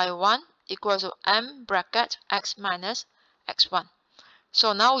minus y1 equals to m bracket x minus x1.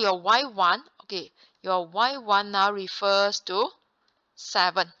 So now your y1, okay, your y1 now refers to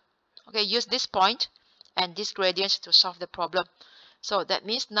 7. Okay, use this point and this gradient to solve the problem. So that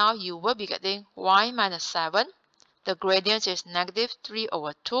means now you will be getting y minus 7. The gradient is negative 3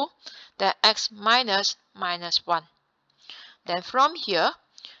 over 2. The x minus 1. Then from here,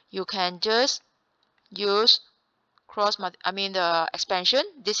 you can just use the expansion.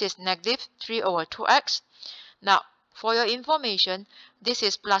 This is negative 3 over 2x. Now, for your information, this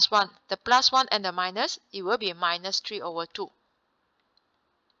is plus 1. The plus 1 and the minus, it will be minus 3 over 2.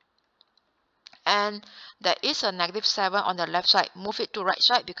 And there is a negative 7 on the left side. Move it to right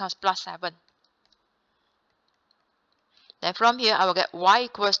side, becomes plus 7. Then from here, I will get y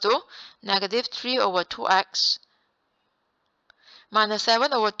equals to negative 3 over 2x minus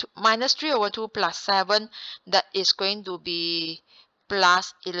 7 over 2, minus 3 over 2 plus 7. That is going to be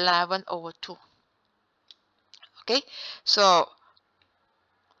plus 11 over 2. Okay, so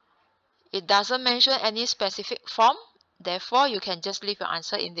it doesn't mention any specific form. Therefore, you can just leave your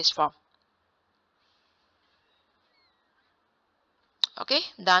answer in this form. Okay,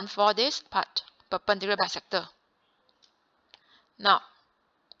 done for this part, perpendicular bisector. Now,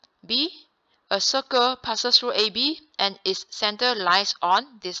 B, a circle passes through AB and its center lies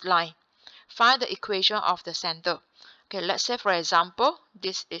on this line. Find the equation of the center. Okay, let's say for example,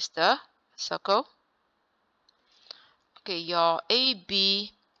 this is the circle. Okay, your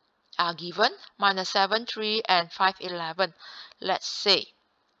AB are given minus 7, 3 and 5, 11. Let's say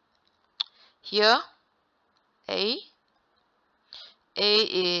here A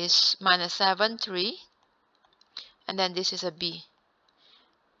is minus 7, 3, and then this is a B,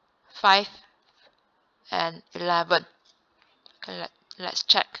 5 and 11. Okay, let's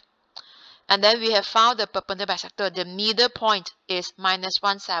check. And then we have found the perpendicular bisector. The middle point is minus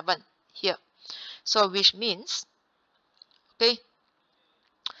 1, 7 here. So which means, okay,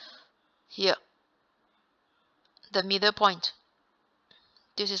 here, the middle point,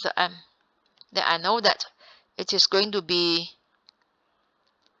 this is the M. Then I know that it is going to be,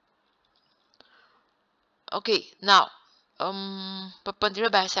 okay, now, perpendicular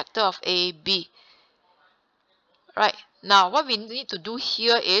bisector of AB. Right, now what we need to do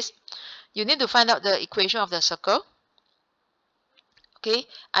here is, you need to find out the equation of the circle. Okay,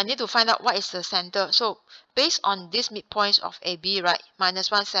 I need to find out what is the center. So based on this midpoints of AB, right, minus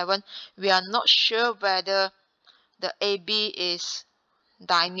 1, 7, we are not sure whether the AB is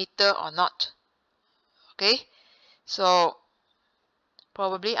diameter or not. Okay, so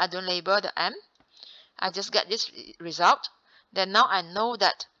probably I don't label the M. I just get this result. Then now I know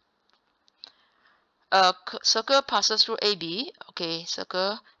that a circle passes through AB. Okay,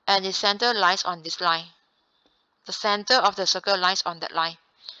 circle, and its center lies on this line. The center of the circle lies on that line.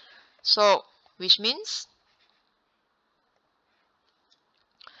 So, which means,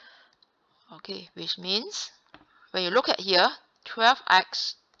 when you look at here,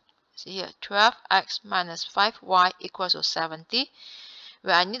 12x, see here, 12x minus 5y equals to 70,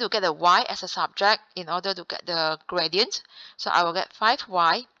 where I need to get the y as a subject in order to get the gradient. So I will get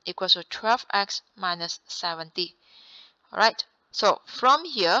 5y equals to 12x minus 70. Alright, so from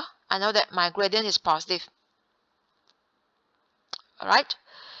here, I know that my gradient is positive. Alright,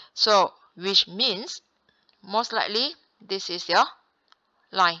 so which means most likely this is your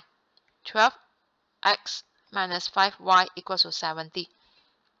line, 12x minus 5y equals to 70.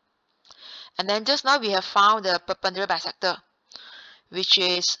 And then just now we have found the perpendicular bisector, which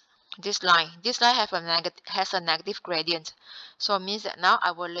is this line. This line has a negative gradient. So it means that now I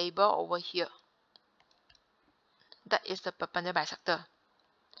will label over here. That is the perpendicular bisector.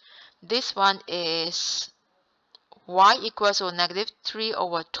 This one is y equals to negative 3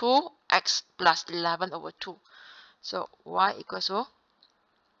 over 2 x plus 11 over 2. So y equals to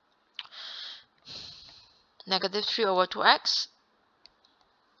negative 3 over 2x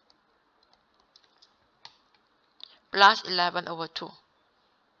plus 11 over 2.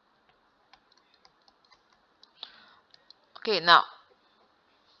 Okay, now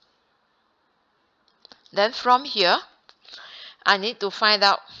then from here I need to find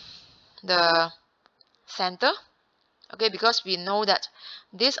out the center. Okay, because we know that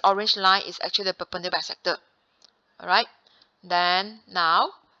this orange line is actually the perpendicular bisector. Alright, then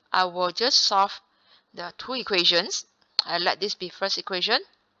now I will just solve the two equations. I let this be first equation,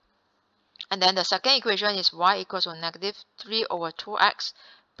 and then the second equation is y equals to negative 3 over 2x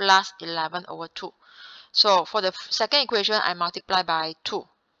plus 11 over 2. So for the second equation, I multiply by 2.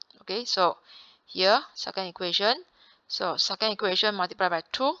 Okay, so here second equation, so second equation multiply by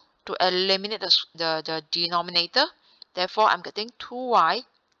 2 to eliminate the denominator. Therefore, I'm getting 2y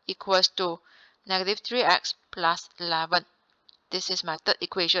equals to negative 3x plus 11. This is my third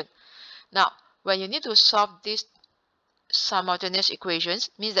equation. Now, when you need to solve these simultaneous equations,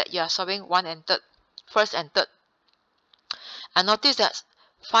 means that you are solving first and third. And notice that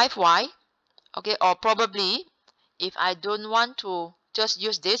 5y, okay, or probably if I don't want to just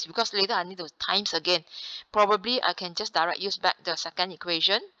use this because later I need to times again, probably I can just direct use back the second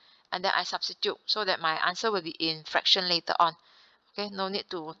equation and then I substitute so that my answer will be in fraction later on. Okay, no need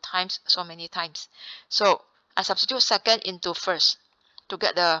to times so many times. So I substitute second into first to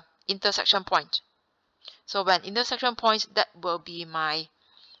get the intersection point. So when intersection points, that will be my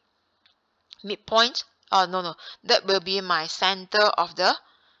midpoint. Oh, no, that will be my center of the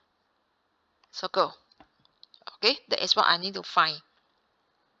circle. Okay, that is what I need to find.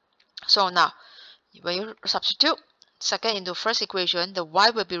 So now, when you substitute second into first equation, the y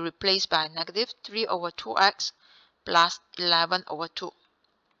will be replaced by negative 3 over 2x plus 11 over 2.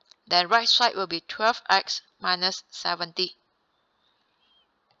 Then right side will be 12x minus 70.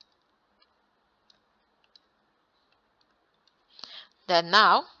 Then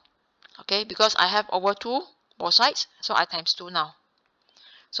now, okay, because I have over 2 both sides, so I times 2 now.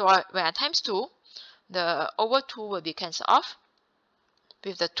 So when I times 2, the over 2 will be cancelled off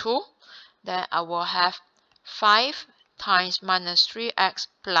with the 2. Then I will have 5 times minus 3x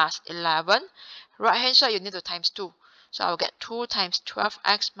plus 11. Right hand side you need to times 2. So I will get 2 times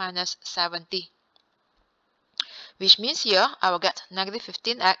 12x minus 70. Which means here I will get negative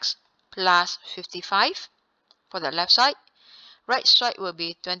 15x plus 55 for the left side. Right side will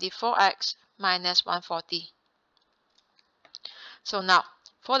be 24x minus 140. So now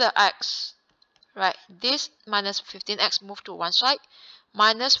for the x, right, this minus 15x move to one side,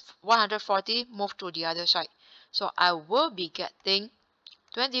 minus 140 move to the other side. So I will be getting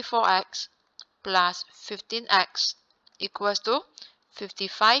 24x plus 15x equals to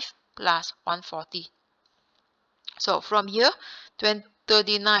 55 plus 140. So from here,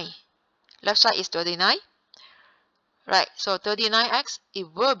 39. Left side is 39. Right, so 39x, it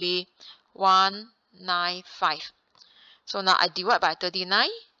will be 195. So now I divide by 39.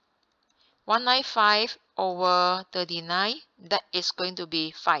 195 over 39, that is going to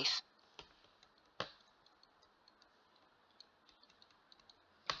be 5.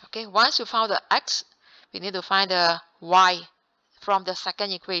 Okay, once you found the x, we need to find the y from the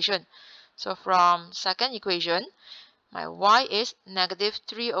second equation. So from second equation, my y is negative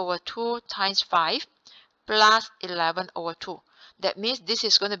 3 over 2 times 5 plus 11 over 2. That means this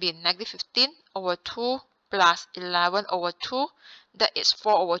is going to be negative 15 over 2 plus 11 over 2. That is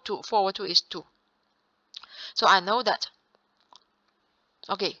 4 over 2. 4 over 2 is 2. So I know that,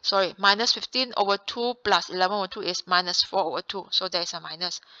 okay, sorry, minus 15 over 2 plus 11 over 2 is minus 4 over 2. So there is a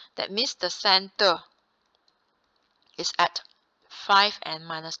minus. That means the center is at 5 and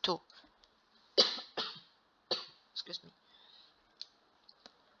minus 2. Excuse me.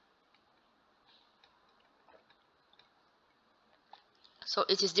 So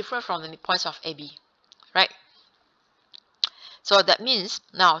it is different from the midpoints of AB, right? So that means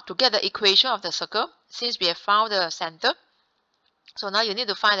now to get the equation of the circle, since we have found the center, so now you need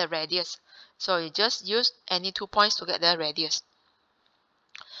to find the radius. So you just use any 2 points to get the radius.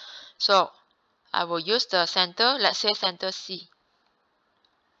 So I will use the center, let's say center C.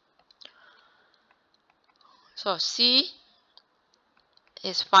 So C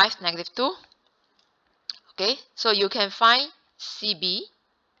is 5, negative 2. Okay, so you can find CB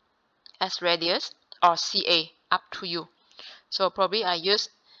as radius or CA, up to you. So probably I use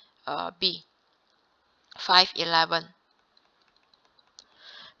B, 5, 11.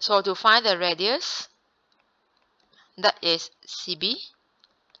 So to find the radius, that is CB,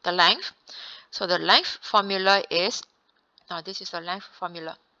 the length. So the length formula is, now this is the length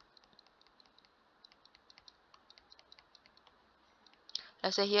formula.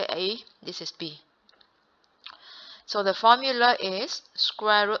 Let's say here A, this is B. So the formula is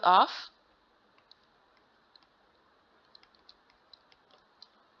square root of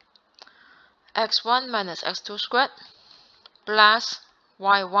x1 minus x2 squared plus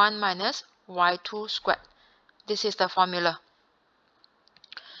y1 minus y2 squared. This is the formula.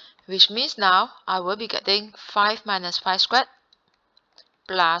 Which means now I will be getting 5 minus 5 squared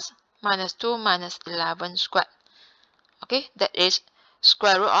plus minus 2 minus 11 squared. Okay, that is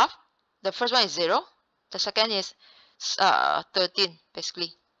square root of, the first one is 0, the second is 13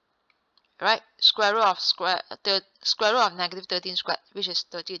 basically, right? Square root of negative 13 squared, which is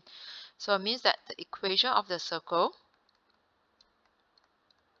 13. So it means that the equation of the circle,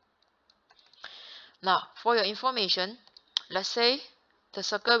 now for your information, let's say the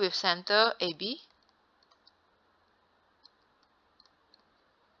circle with center AB,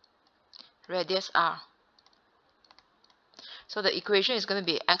 radius R. So the equation is going to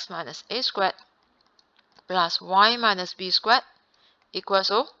be x minus a squared plus y minus b squared equals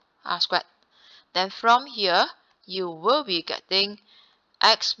to r squared. Then from here, you will be getting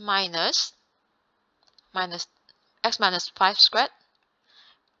x minus 5 squared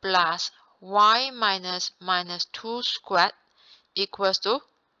plus y minus 2 squared equals to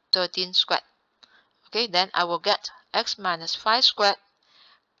 13 squared. Okay, then I will get x minus 5 squared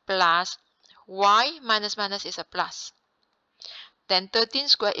plus y minus is a plus. Then 13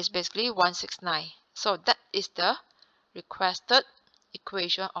 squared is basically 169. So that is the requested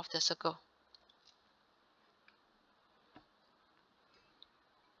equation of the circle.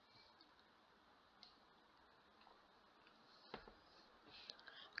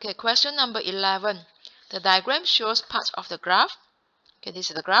 Okay, question number 11. The diagram shows parts of the graph. Okay, this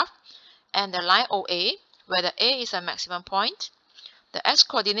is the graph. And the line OA, where the A is a maximum point. The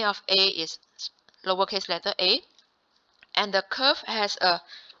x-coordinate of A is lowercase letter a. And the curve has a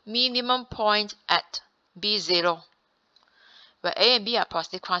minimum point at B0, where A and B are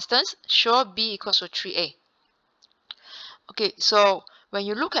positive constants. Show B equals to 3A. Okay, so when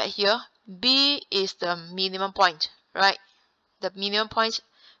you look at here, B is the minimum point, right? The minimum point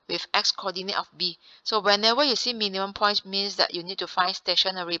with x-coordinate of B. So whenever you see minimum points, means that you need to find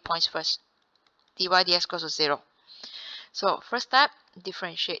stationary points first. dy dx equals to 0. So first step,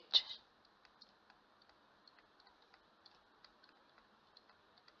 differentiate.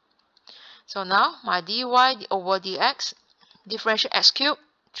 So now my dy over dx, differentiate x cubed,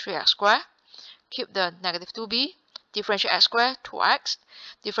 3x squared, keep the negative 2b, differentiate x squared, 2x,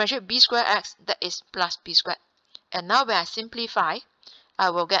 differentiate b squared x, that is plus b squared. And now when I simplify, I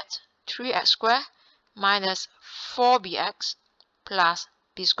will get 3x squared minus 4bx plus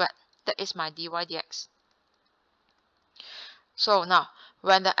b squared. That is my dy dx. So now,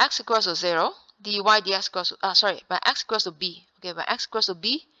 when the x equals to 0, dy dx equals to, when x equals to b, okay, when x equals to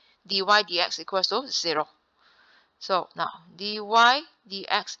b, dy dx equals to 0. So now, dy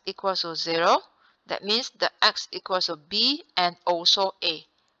dx equals to 0. That means the x equals to b and also a.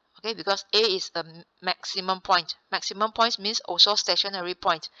 Okay, because a is the maximum point. Maximum points means also stationary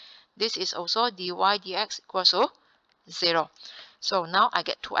point. This is also dy dx equals to 0. So now I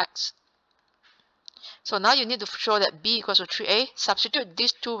get 2x. So now you need to show that b equals to 3a. Substitute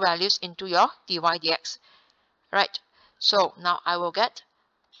these two values into your dy dx. Right. So now I will get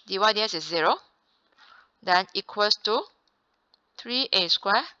dy dx is 0. Then equals to 3a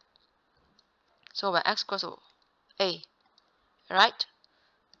squared. So when x equals to a, right?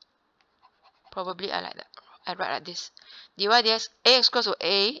 Probably I like that. I write like this. Dy dx, a equals to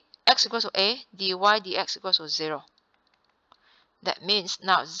a, x equals to a, dy dx equals to 0. That means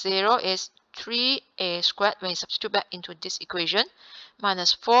now 0 is 3a squared when you substitute back into this equation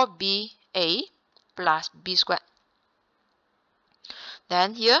minus 4ba plus b squared.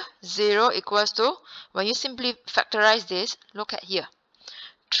 Then here 0 equals to, when you simply factorize this, look at here.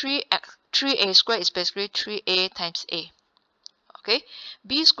 3a squared is basically 3a times a. Okay,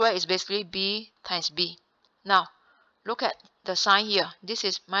 b squared is basically b times b. Now look at the sign here. This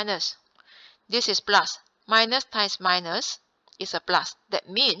is minus, this is plus. Minus times minus is a plus. That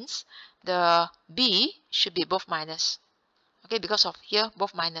means the b should be both minus. Okay, because of here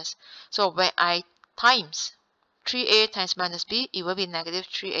both minus. So when I times 3a times minus b, it will be negative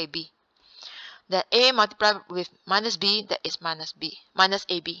 3ab. Then a multiplied with minus b, that is minus b, minus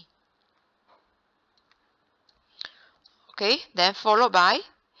ab. Okay, then followed by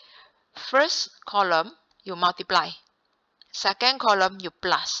first column you multiply, second column you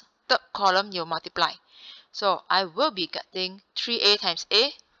plus, third column you multiply. So I will be getting 3a times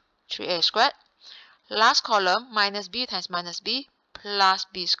a, 3a squared. Last column minus b times minus b plus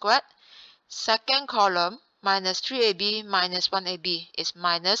b squared. Second column minus 3ab minus 1ab is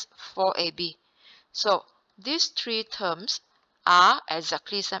minus 4ab. So these three terms are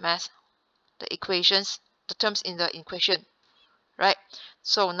exactly same as the equations, the terms in the equation, right?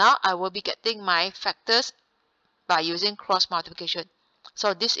 So now I will be getting my factors by using cross multiplication.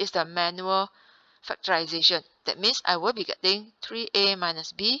 So this is the manual factorization. That means I will be getting 3a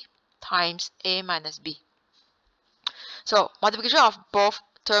minus b times a minus b. So multiplication of both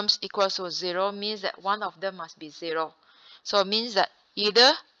terms equals to 0 means that one of them must be 0. So it means that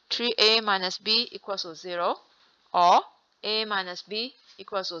either 3a minus b equals to 0 or a minus b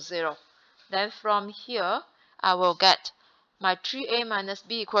equals to 0. Then from here I will get my 3a minus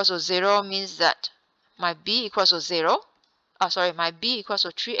b equals to 0 means that my b equals to 0. My b equals to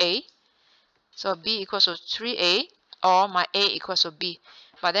 3a. So b equals to 3a or my a equals to b.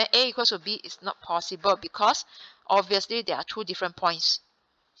 But then a equals to b is not possible because obviously there are two different points.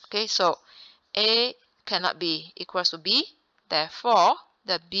 Okay, so a cannot be equals to b. Therefore,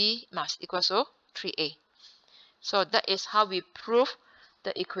 the b must equals to 3a. So that is how we prove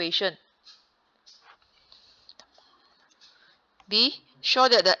the equation. B. Show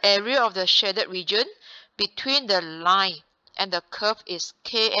that the area of the shaded region between the line and the curve is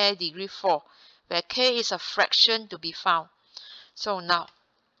CAIE degree 4, where k is a fraction to be found. So now,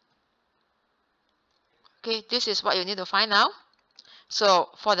 okay, this is what you need to find out. So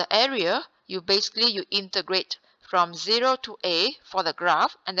for the area, you integrate from 0 to a for the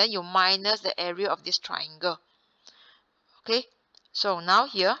graph, and then you minus the area of this triangle. Okay, so now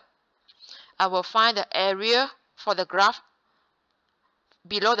here, I will find the area for the graph.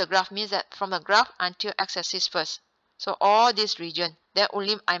 Below the graph means that from the graph until x-axis first. So all this region, then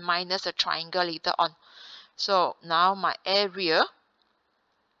only I minus the triangle later on. So now my area,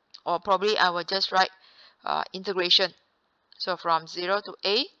 or probably I will just write integration. So from 0 to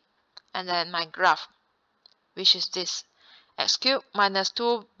a, and then my graph, which is this, x cubed minus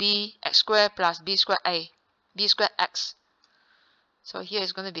 2b x squared plus b squared a, b squared x. So here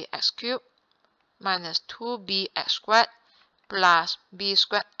is going to be x cubed minus 2b x squared plus b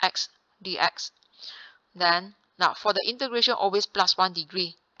squared x dx. Then now for the integration, always plus 1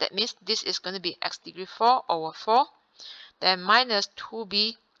 degree. That means this is going to be x degree 4 over 4. Then minus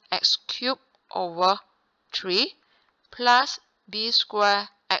 2b x cubed over 3 plus b squared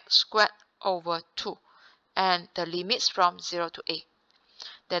x squared over 2. And the limits from 0 to a.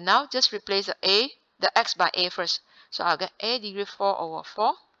 Then now just replace the x by a first. So I'll get a degree 4 over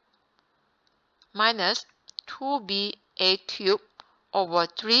 4 minus 2b a cubed over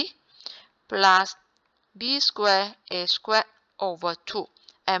 3 plus b squared a squared over 2,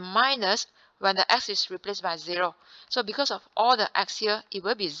 and minus when the x is replaced by 0. So because of all the x here, it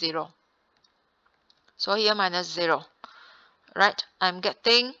will be 0. So here minus 0. Right, I'm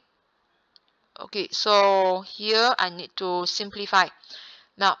getting, okay, so here I need to simplify.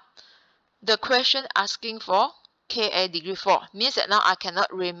 Now, the question asking for CAIE degree 4 means that now I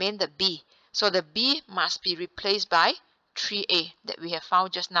cannot remain the b. So the b must be replaced by 3a that we have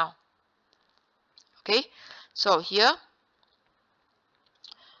found just now. Okay, so here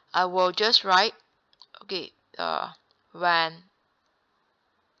I will just write, okay, when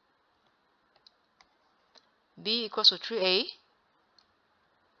B equals to 3A.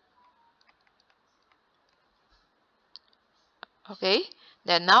 Okay,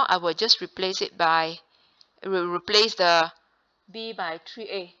 then now I will just replace it by, replace the B by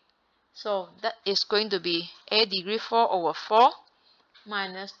 3A. So that is going to be A degree 4 over 4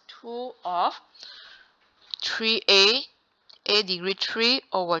 minus 2 of 3A, A degree 3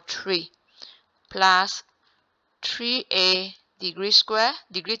 over 3 plus 3A degree square,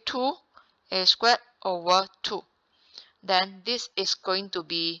 degree 2, A squared over 2. Then this is going to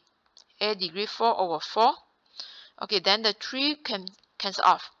be A degree 4 over 4. Okay, then the 3 can cancel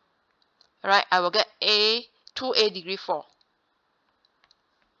off. Alright, I will get 2A degree 4.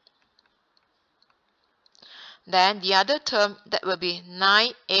 Then the other term, that will be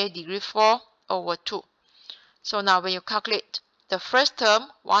 9A degree 4 over 2. So now when you calculate the first term,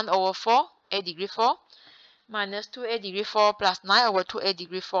 1 over 4, A degree 4, minus 2A degree 4 plus 9 over 2A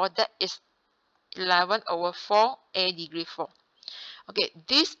degree 4, that is 11 over 4 A degree 4. Okay,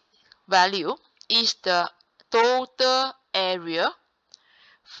 this value is the total area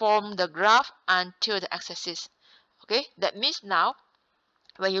from the graph until the x-axis. Okay, that means now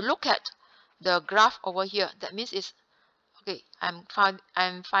when you look at the graph over here, that means it's okay.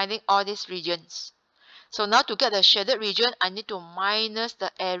 I'm finding all these regions. So now to get the shaded region, I need to minus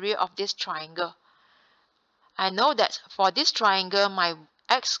the area of this triangle. I know that for this triangle, my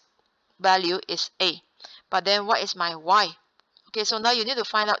x value is A, but then what is my y? Okay, so now you need to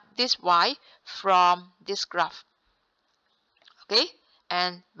find out this y from this graph. Okay,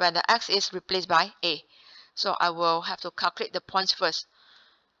 and when the x is replaced by A, so I will have to calculate the points first.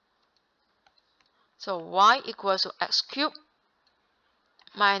 So y equals to x cubed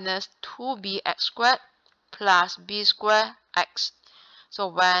minus 2bx squared plus b squared x. So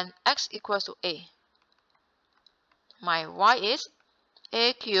when x equals to A, my y is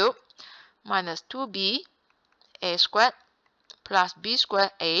A cubed minus 2b A squared plus b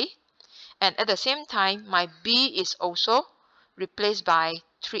squared A, and at the same time my b is also replaced by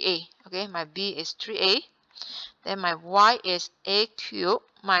 3A. Okay, my b is 3A. Then my y is A cubed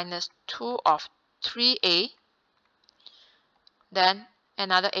minus 2 of 3A, then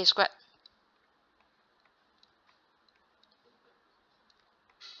another A squared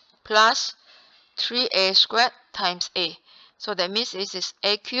plus 3A squared times A. So that means this is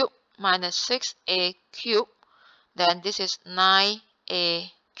A cubed minus 6A cubed, then this is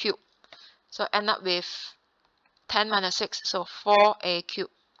 9A cubed. So end up with 10 minus 6, so 4A cubed.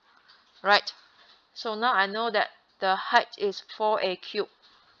 Right, so now I know that the height is 4A cubed.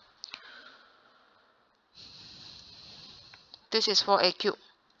 This is 4A cubed.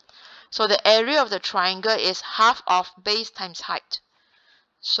 So the area of the triangle is half of base times height.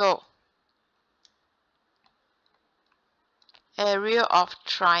 So area of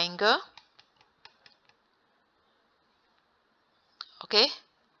triangle, okay,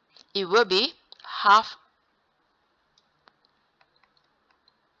 it will be half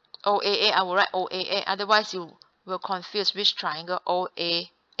OAA. I will write OAA, otherwise you will confuse which triangle. OAA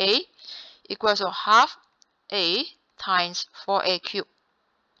equals to half A times 4A cubed.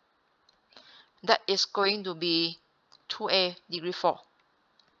 That is going to be 2A degree 4.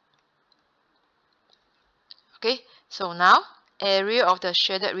 Okay, so now area of the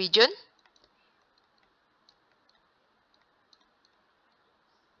shaded region,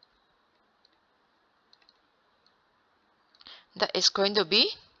 that is going to be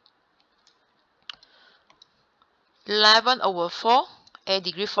 11 over 4 A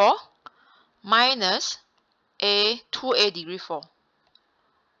degree 4 minus 2A degree 4.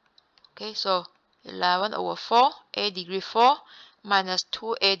 Okay, so 11 over 4 A degree 4 minus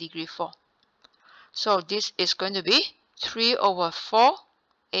 2A degree 4. So this is going to be 3 over 4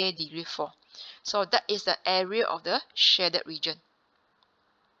 A degree 4. So that is the area of the shaded region.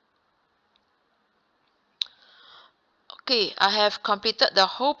 Okay, I have completed the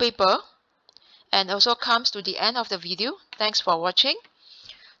whole paper and also comes to the end of the video. Thanks for watching.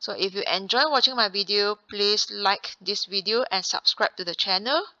 So if you enjoy watching my video, please like this video and subscribe to the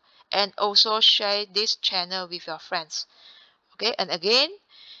channel, and also share this channel with your friends. Okay, and again,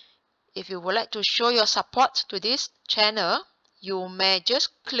 if you would like to show your support to this channel, you may just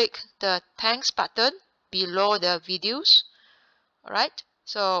click the thanks button below the videos. Alright,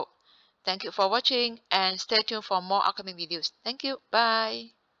 so thank you for watching and stay tuned for more upcoming videos. Thank you.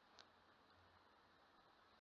 Bye.